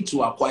will need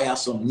to acquire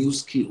some new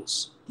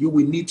skills. You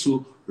will need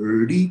to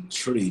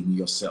retrain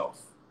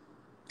yourself.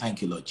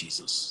 Thank you, Lord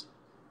Jesus.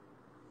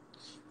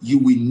 You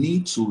will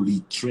need to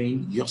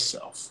retrain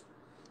yourself.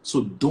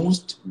 So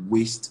don't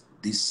waste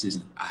this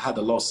season. I had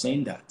the Lord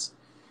saying that.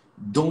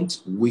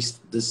 Don't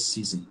waste this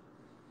season.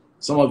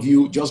 Some of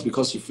you, just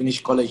because you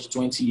finished college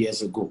 20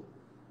 years ago,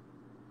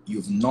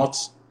 you've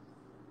not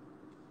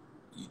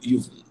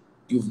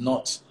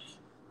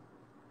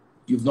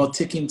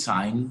taken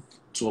time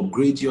to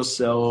upgrade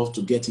yourself,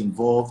 to get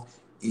involved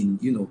in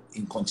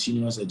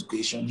continuous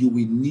education. You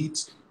will need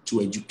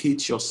to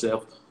educate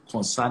yourself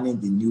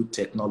concerning the new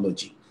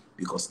technology,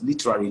 because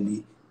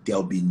literally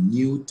there'll be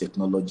new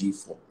technology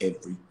for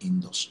every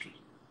industry.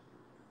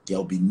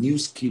 There'll be new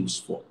skills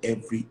for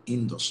every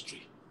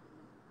industry.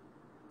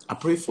 I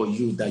pray for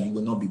you that you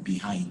will not be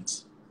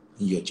behind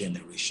in your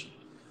generation.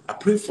 I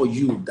pray for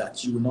you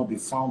that you will not be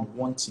found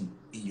wanting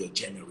in your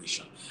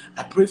generation.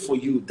 I pray for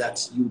you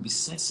that you will be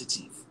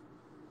sensitive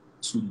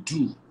to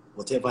do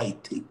whatever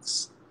it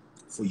takes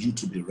for you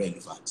to be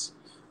relevant.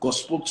 God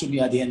spoke to me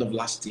at the end of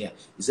last year.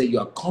 He said, you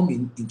are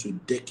coming into a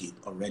decade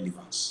of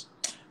relevance.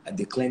 I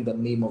declare in the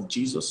name of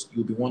Jesus,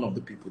 you'll be one of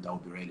the people that will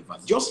be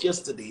relevant. Just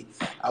yesterday,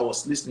 I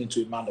was listening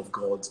to a man of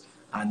God,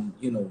 and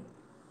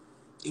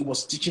he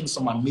was teaching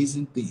some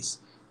amazing things.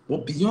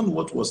 But beyond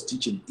what he was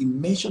teaching, he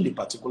mentioned a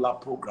particular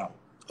program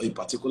or a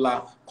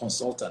particular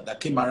consultant that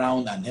came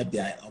around and helped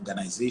their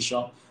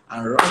organization.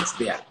 And right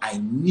there, I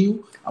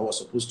knew I was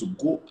supposed to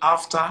go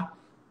after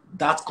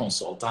that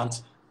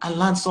consultant and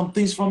learn some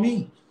things from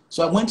him.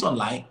 So I went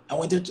online. I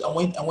went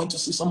to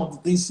see some of the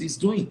things he's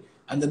doing.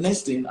 And the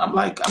next thing,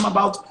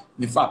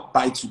 in fact,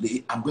 by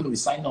today, I'm going to be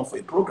signing up for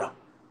a program.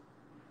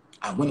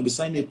 I'm going to be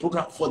signing a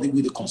program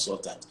with the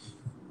consultant,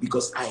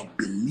 because I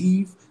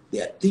believe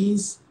there are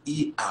things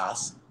he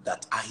has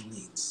that I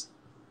need.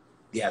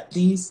 There are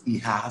things he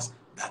has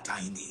that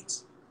I need.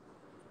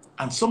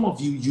 And some of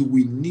you, you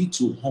will need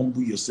to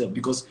humble yourself,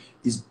 because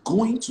it's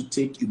going to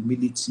take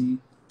humility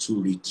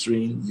to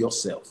retrain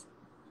yourself.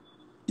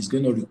 It's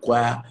going to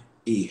require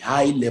a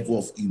high level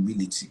of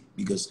humility,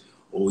 because,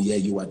 oh yeah,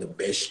 you are the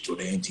best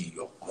student in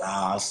your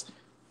class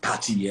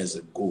 30 years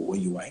ago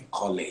when you were in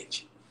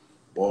college.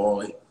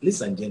 Boy,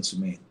 ladies and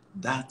gentlemen,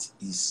 that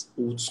is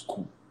old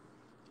school.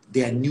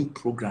 There are new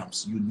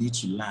programs you need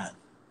to learn.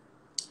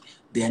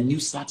 There are new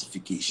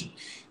certification.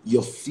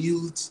 Your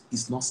field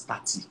is not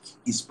static,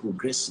 it's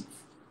progressive.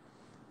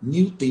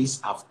 New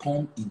things have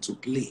come into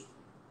play.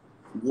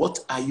 What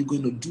are you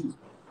going to do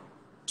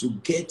to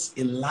get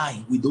in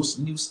line with those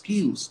new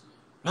skills?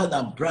 Rather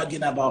than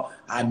bragging about,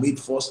 I made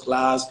first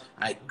class,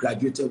 I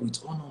graduated with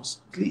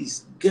honors.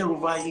 Please, get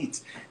over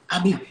it.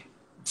 I mean,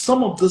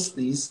 some of those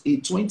things, a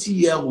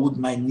 20-year-old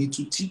might need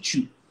to teach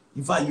you.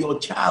 In fact, your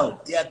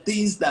child, there are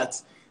things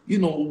that,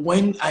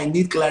 when I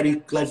need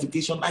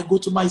clarification, I go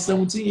to my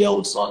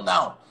 17-year-old son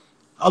now.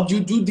 How do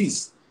you do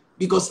this?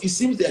 Because it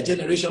seems their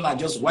generation are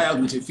just wired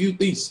with a few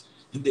things.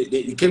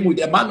 They came with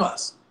their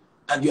manuals.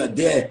 And you are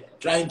there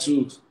trying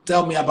to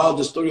tell me about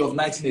the story of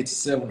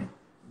 1987.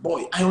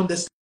 Boy, I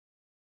understand.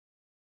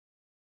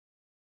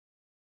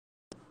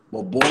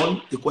 But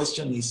boy, the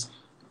question is,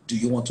 do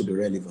you want to be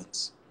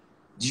relevant?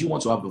 Do you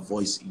want to have a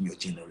voice in your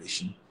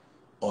generation?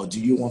 Or do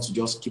you want to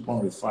just keep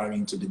on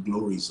referring to the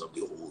glories of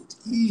the old?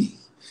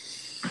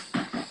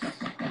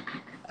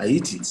 I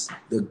hate it.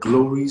 The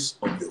glories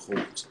of the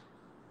old.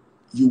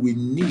 you will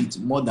need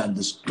more than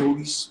the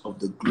stories of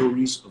the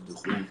glories of the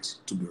old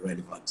to be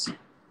relevant.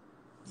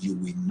 You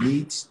will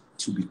need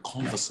to be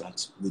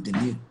conversant with the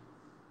new.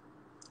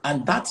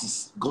 And that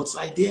is God's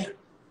idea.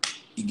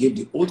 He gave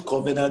the old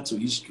covenant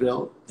to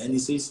Israel. Then he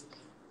says,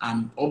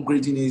 I'm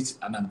upgrading it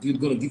and I'm going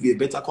to give you a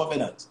better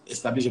covenant,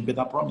 establish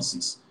better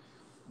promises.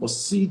 But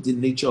see the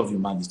nature of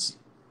humanity.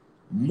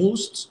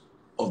 Most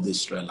of the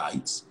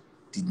Israelites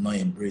did not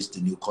embrace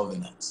the new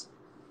covenant.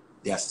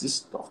 They are still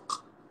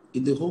stuck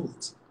in the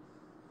old.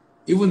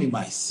 Even in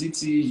my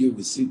city, you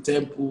will see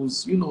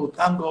temples. You know,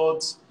 thank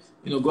God,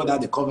 you know, God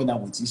had a covenant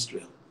with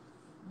Israel.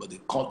 But the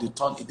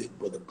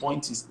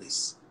point is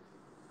this.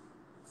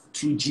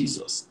 Through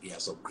Jesus, he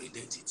has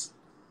upgraded it.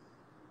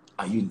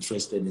 Are you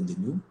interested in the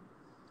new?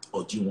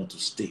 Or do you want to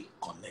stay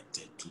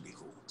connected to the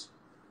old?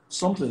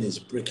 Something is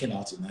breaking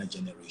out in our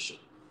generation.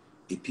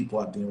 The people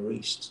are being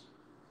raised.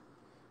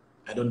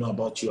 I don't know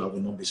about you, I will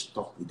not be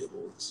stuck with the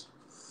old.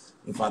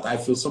 In fact, I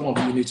feel some of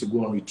you need to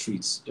go on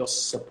retreats.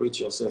 Just separate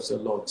yourself. Say,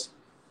 Lord,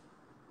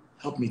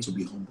 help me to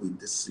be humble in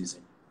this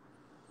season.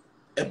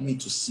 Help me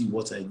to see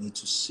what I need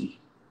to see.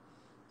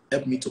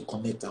 Help me to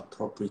connect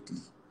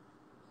appropriately.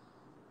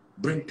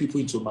 Bring people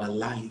into my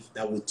life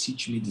that will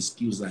teach me the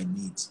skills I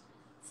need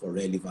for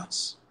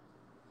relevance.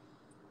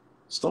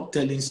 Stop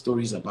telling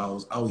stories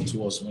about how it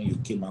was when you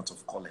came out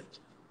of college.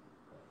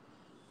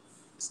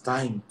 It's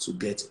time to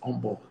get on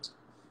board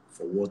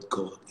for what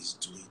God is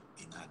doing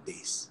in our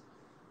days.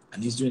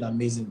 And he's doing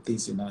amazing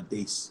things in our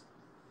days.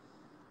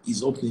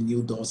 He's opening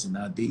new doors in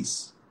our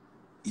days.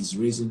 He's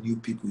raising new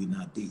people in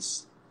our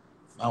days.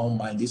 My own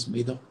mind is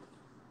made up.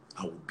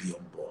 I will be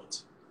on board.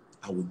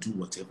 I will do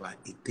whatever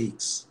it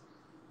takes.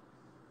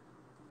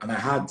 And I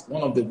had,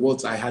 one of the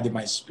words I had in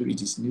my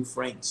spirit is new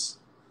friends.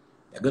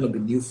 There are going to be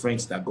new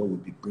friends that God will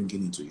be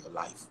bringing into your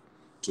life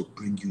to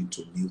bring you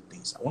into new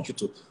things. I want you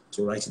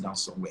to write it down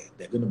somewhere.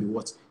 There are going to be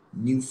what?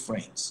 New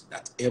friends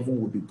that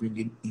heaven will be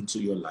bringing into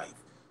your life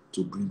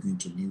to bring you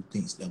into new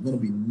things. There are going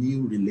to be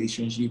new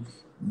relationship,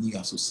 new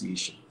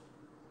association.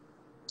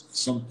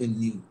 Something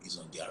new is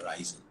on the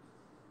horizon.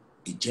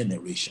 A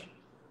generation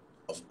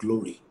of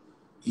glory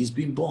is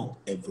being born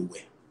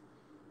everywhere.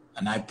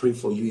 And I pray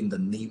for you in the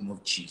name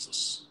of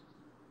Jesus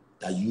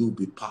that you will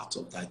be part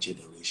of that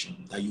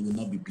generation, that you will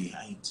not be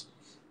behind.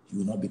 You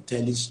will not be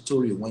telling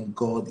story when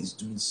God is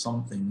doing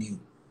something new,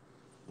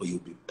 but you'll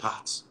be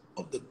part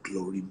of the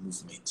glory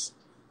movement.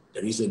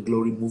 There is a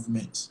glory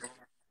movement.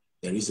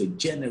 There is a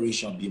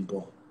generation being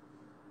born.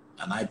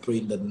 And I pray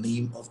in the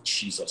name of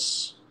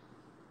Jesus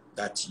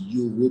that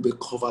you will be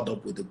covered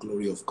up with the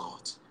glory of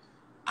God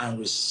and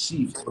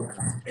receive what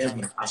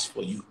heaven has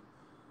for you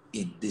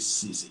in this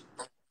season.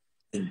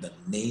 In the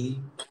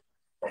name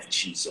of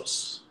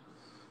Jesus.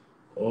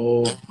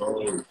 Oh,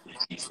 glory to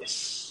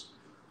Jesus.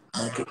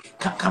 Okay.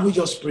 Can we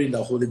just pray in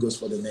the Holy Ghost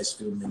for the next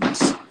few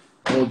minutes?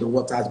 All the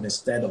water has been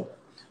stirred up.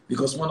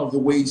 Because one of the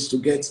ways to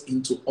get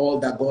into all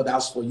that God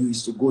has for you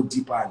is to go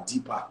deeper and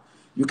deeper.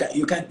 You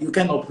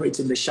can operate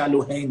in the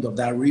shallow end of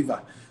that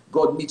river.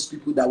 God needs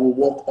people that will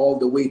walk all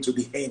the way to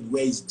the end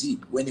where it's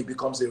deep, when it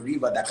becomes a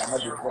river that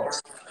cannot be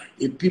crossed.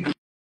 If people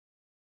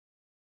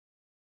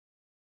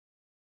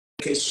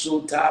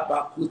Kesota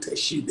bakute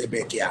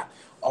shidebekia.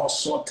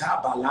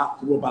 Osota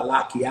balakro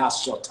balakia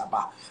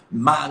sotaba.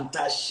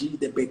 Manta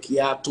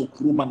shidebekia to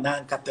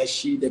krumananka te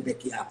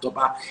shidebekia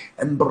toba.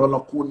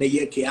 Embrolokune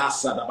yeke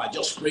asadaba.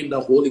 Just pray in the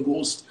Holy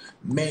Ghost.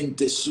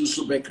 Mente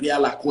susu bekria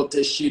la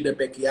kote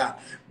shidebekia.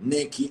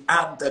 Neki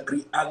anta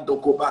kri ando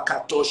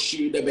kobakato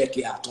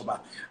shidebekia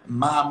toba.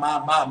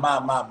 Mama.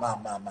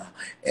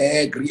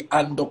 Egri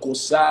ando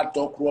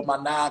kosato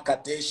kromanaka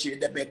te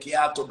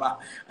shidebekia toba.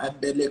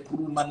 Ambele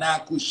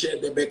krumanaku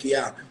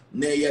shedebekia.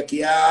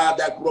 Neyekia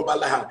da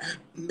krobala.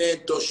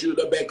 Mento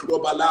shuda be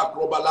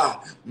krobala.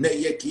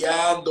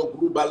 Neyekiando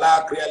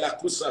krubala kriala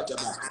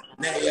kusataba.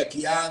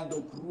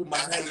 Neyekiando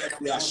krumana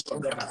yekia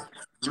shodaba.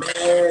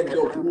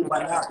 Mendo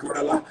krumana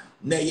kriala.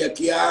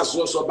 Neyekia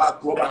sosoba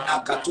kromana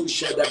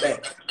katushe debe.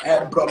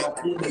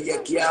 Embromokune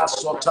yekia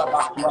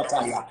sotaba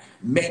kwataya.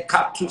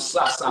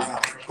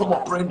 Mekatusasaba. Come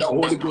on, pray in the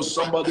Holy Ghost,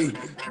 somebody.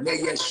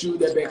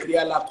 Neyeshuda be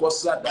kriala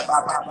kosata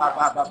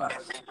ba.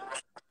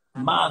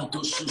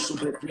 Manto susu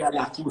betria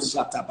la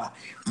kusataba.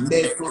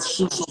 Meto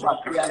susu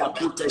bakria la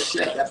kute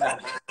shedaba.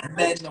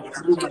 Meno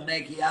kruma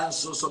negi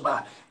anso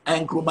soba.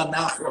 Enkruma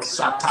nako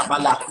sataba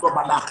la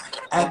kruma na.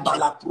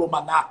 Embala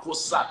kruma nako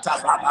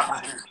sataba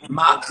baba.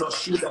 Mato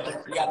shuda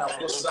betria la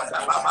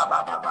kusataba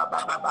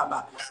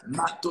baba.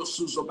 Mato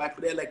susu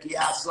bakria la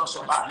kiaso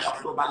soba la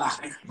kruma la.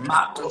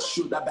 Mato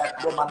shuda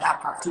bekruma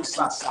naka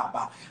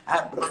tusasaba.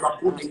 Embala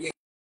kune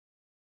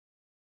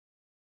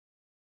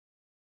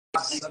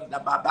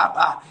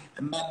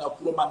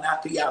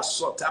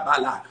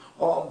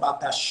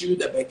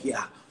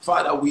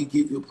Father, we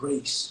give you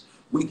praise.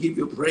 We give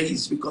you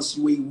praise because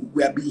we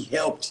are being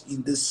helped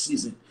in this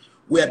season.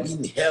 We are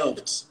being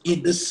helped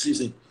in this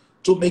season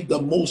to make the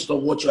most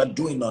of what you are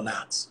doing on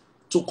earth,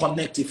 to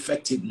connect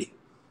effectively,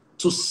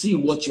 to see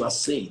what you are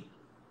saying,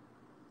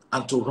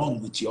 and to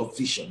run with your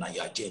vision and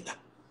your agenda.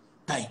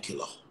 Thank you,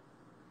 Lord.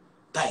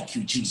 Thank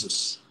you,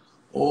 Jesus.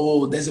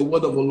 Oh, there's a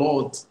word of the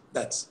Lord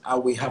that I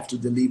will have to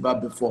deliver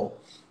before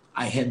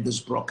I end this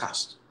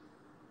broadcast.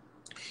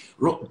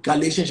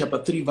 Galatians chapter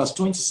 3, verse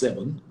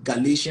 27.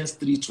 Galatians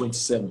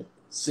 3:27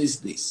 says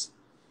this.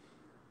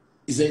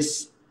 It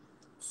says,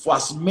 for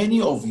as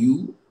many of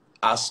you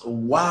as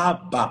were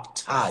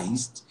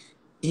baptized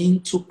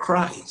into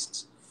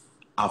Christ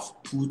have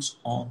put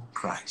on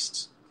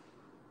Christ.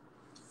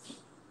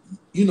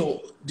 You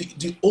know,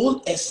 the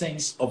whole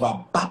essence of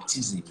our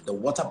baptism, the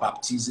water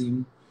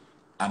baptism,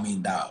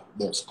 that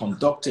was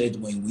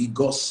conducted when we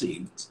got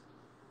saved,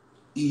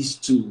 is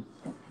to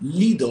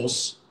lead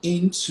us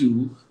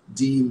into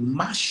the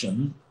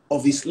immersion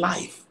of his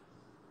life.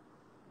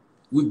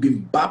 We've been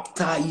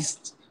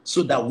baptized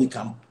so that we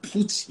can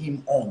put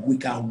him on, we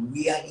can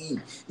wear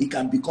him, it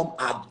can become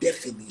our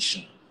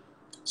definition.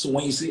 So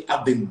when you say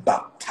I've been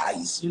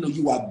baptized,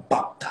 you are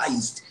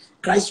baptized.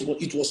 Christ,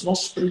 it was not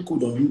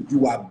sprinkled on you,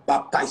 you are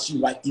baptized,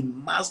 you are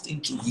immersed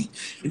into it.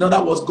 In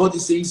other words, God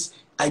says,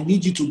 I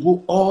need you to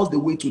go all the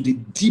way to the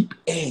deep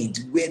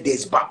end where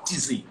there's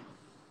baptism.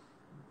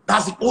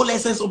 That's the whole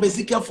essence of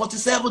Ezekiel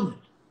 47.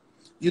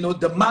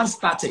 The man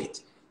started,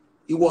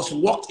 he was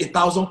walked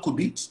 1,000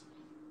 cubits,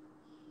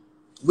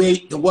 where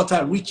the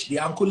water reached the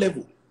ankle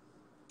level.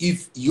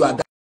 If you are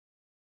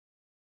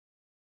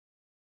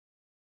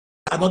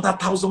another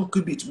 1,000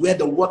 cubits, where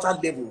the water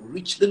level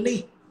reached the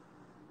knee.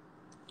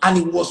 And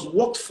it was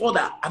walked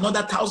further, another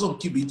 1,000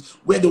 cubits,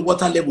 where the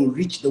water level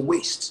reached the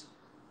waist.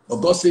 But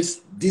God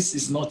says, this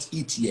is not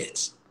it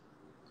yet.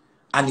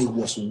 And it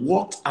was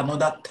walked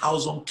another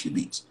 1,000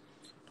 cubits,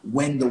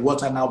 when the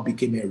water now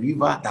became a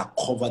river that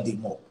covered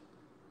them up.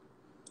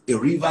 A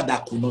river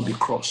that could not be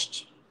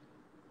crossed.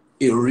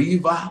 A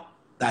river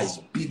that is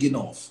big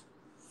enough,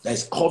 that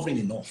is covering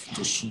enough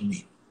to swim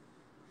in.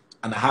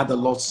 And I heard the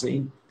Lord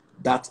saying,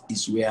 that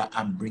is where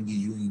I'm bringing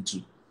you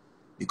into.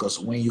 Because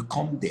when you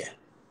come there,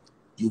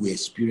 you will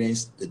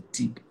experience the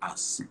deep and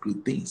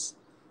secret things.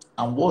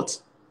 And what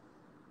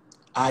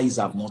eyes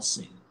have not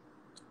seen,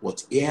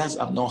 what ears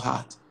have not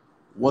heard,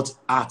 what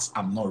hearts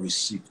have not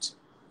received,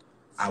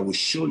 I will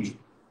show you.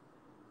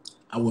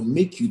 I will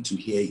make you to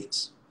hear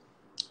it,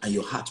 and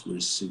your heart will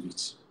receive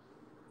it.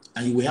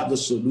 And you will have the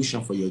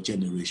solution for your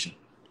generation.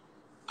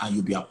 And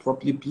you'll be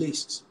appropriately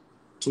placed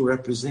to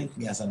represent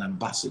me as an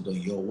ambassador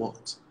in your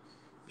world.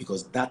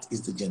 Because that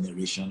is the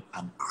generation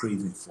I'm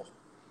craving for.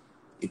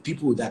 A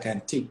people that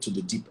can take to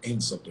the deep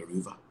ends of the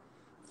river.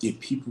 A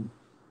people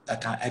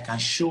that I can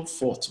show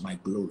forth my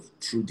glory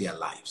through their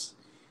lives.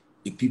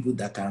 A people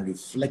that can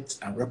reflect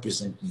and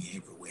represent me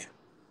everywhere.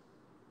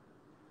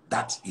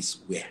 That is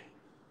where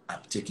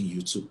I'm taking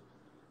you to.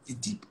 The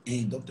deep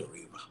end of the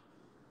river.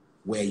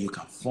 Where you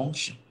can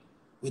function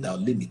without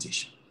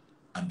limitation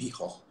and be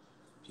all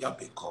you have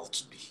been called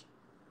to be.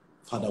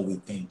 Father, we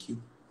thank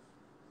you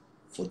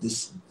for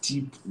this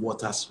deep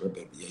waters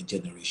rebellion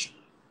generation.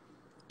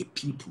 A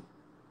people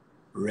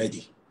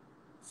ready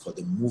for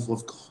the move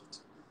of God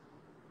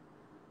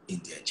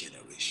in their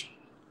generation.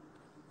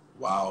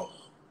 Wow.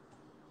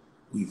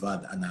 We've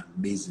had an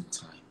amazing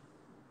time.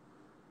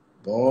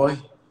 Boy,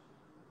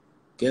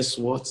 guess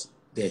what?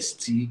 There's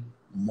still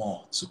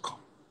more to come.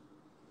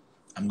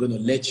 I'm going to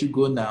let you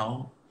go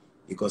now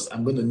because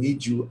I'm going to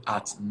need you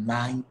at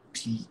 9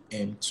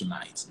 p.m.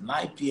 tonight.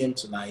 9 p.m.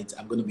 tonight,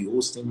 I'm going to be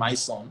hosting my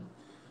son,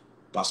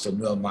 Pastor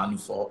Noel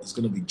Manufort. Is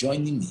going to be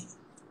joining me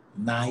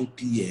 9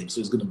 p.m. So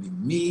it's going to be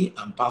me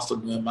and Pastor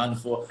Noel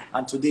Manufort.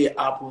 And today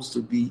happens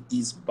to be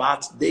his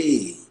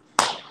birthday.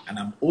 And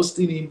I'm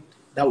hosting him.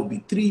 That will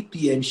be 3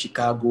 p.m.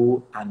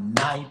 Chicago and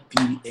 9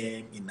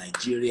 p.m. in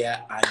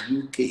Nigeria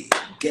and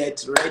UK.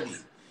 Get ready.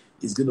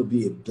 It's going to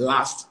be a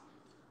blast,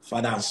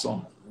 father and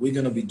son. We're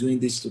going to be doing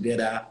this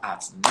together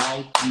at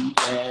 9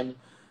 p.m.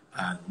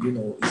 And,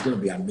 it's going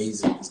to be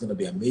amazing. It's going to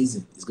be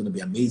amazing. It's going to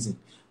be amazing.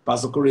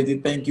 Pastor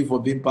Korede, thank you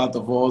for being part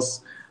of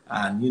us.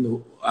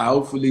 And,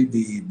 hopefully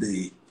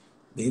the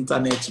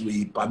internet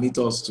will permit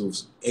us to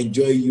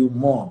enjoy you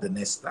more the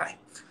next time.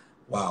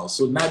 Wow.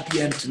 So 9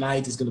 p.m.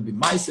 tonight is going to be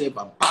myself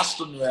and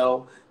Pastor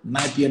Noel,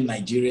 9 p.m.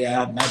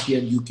 Nigeria, 9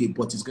 p.m. UK,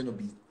 but it's going to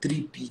be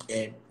 3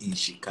 p.m. in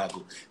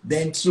Chicago.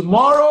 Then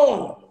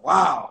tomorrow,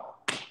 wow.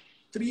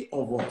 3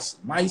 of us,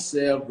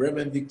 myself,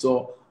 Reverend Victor,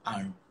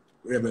 and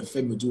Reverend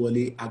Femi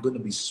Duwale, are going to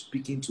be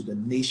speaking to the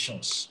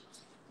nations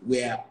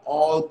where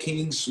all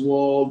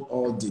KingsWord,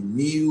 all the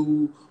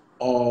new,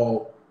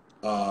 all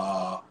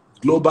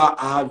Global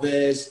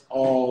Harvest,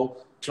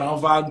 all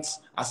Triumphant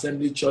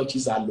Assembly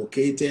churches are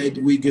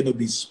located. We're going to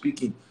be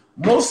speaking.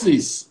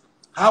 Moses,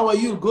 how are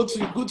you? Good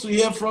to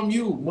hear from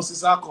you.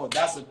 Moses Ako,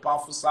 that's a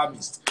powerful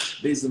psalmist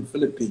based in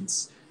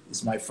Philippines.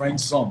 It's my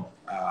friend's son.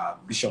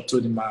 Bishop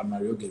Tony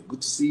Marioge.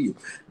 Good to see you.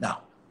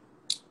 Now,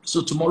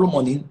 so tomorrow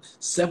morning,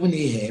 7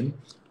 a.m.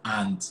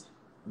 and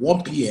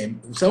 1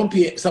 p.m., 7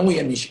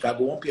 a.m. in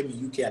Chicago, 1 p.m.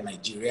 in UK and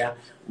Nigeria,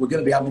 we're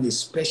going to be having a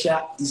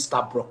special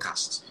Easter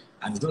broadcast.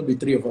 And it's going to be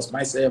 3 of us,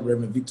 myself,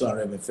 Reverend Victor, and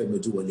Reverend Femi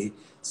Duwale,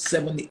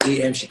 7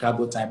 a.m.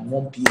 Chicago time,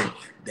 1 p.m.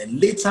 Then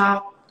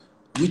later,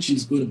 which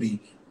is going to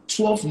be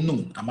 12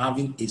 noon, I'm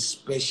having a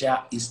special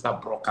Easter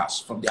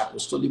broadcast from the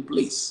Apostolic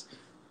Place.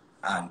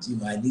 And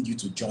I need you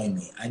to join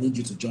me. I need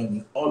you to join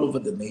me all over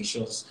the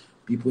nations.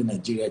 People in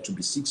Nigeria, it will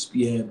be 6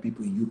 p.m.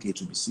 People in UK, it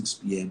will be 6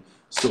 p.m.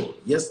 So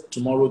yes,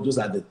 tomorrow, those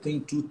are the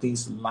two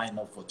things lined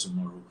up for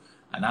tomorrow.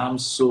 And I'm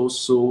so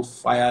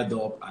fired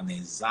up and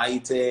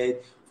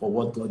excited for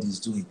what God is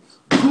doing.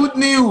 Good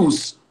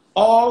news,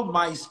 all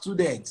my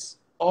students,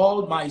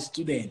 Evolve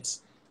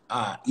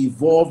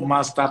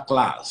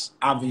Masterclass,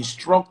 I've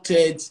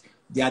instructed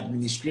the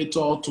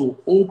administrator to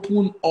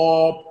open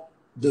up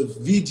the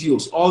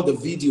videos, all the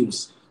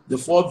videos, the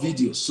 4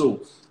 videos.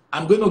 So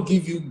I'm going to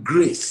give you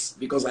grace,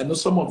 because I know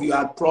some of you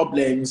had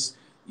problems,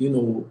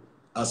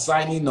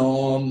 signing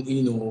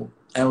on,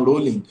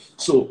 enrolling.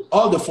 So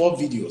all the 4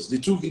 videos, the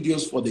 2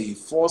 videos for the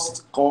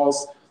first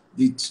course,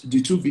 the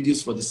 2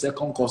 videos for the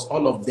second course,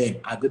 all of them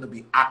are going to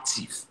be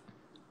active.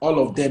 All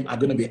of them are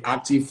going to be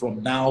active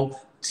from now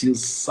till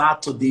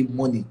Saturday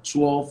morning,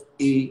 12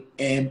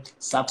 a.m.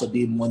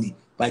 Saturday morning.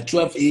 By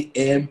 12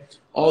 a.m.,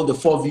 all the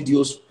 4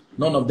 videos,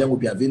 none of them will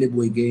be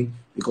available again,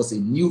 because a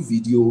new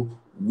video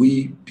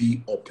will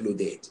be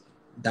uploaded.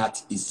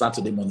 That is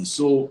Saturday morning.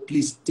 So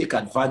please take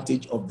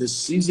advantage of this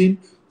season.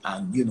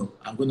 And,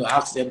 I'm going to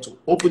ask them to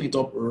open it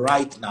up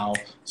right now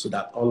so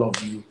that all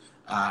of you,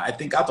 I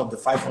think out of the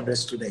 500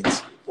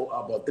 students,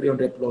 about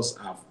 300 plus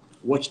have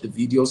watched the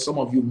video. Some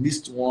of you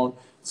missed one.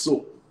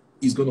 So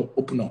it's going to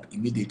open up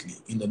immediately.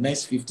 In the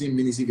next 15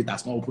 minutes, if it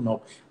does not open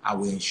up, I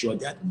will ensure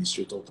the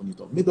administrator open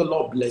it up. May the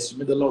Lord bless you.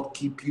 May the Lord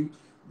keep you.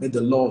 May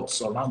the Lord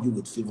surround you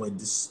with favor in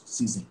this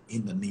season,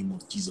 in the name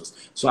of Jesus.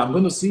 So I'm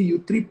going to see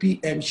you 3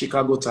 p.m.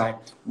 Chicago time,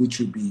 which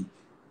will be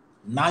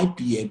 9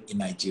 p.m. in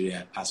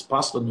Nigeria, as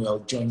Pastor Noel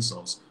joins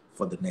us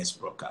for the next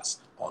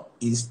broadcast on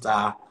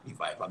Easter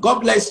Revival. God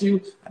bless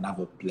you and have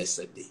a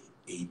blessed day.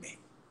 Amen.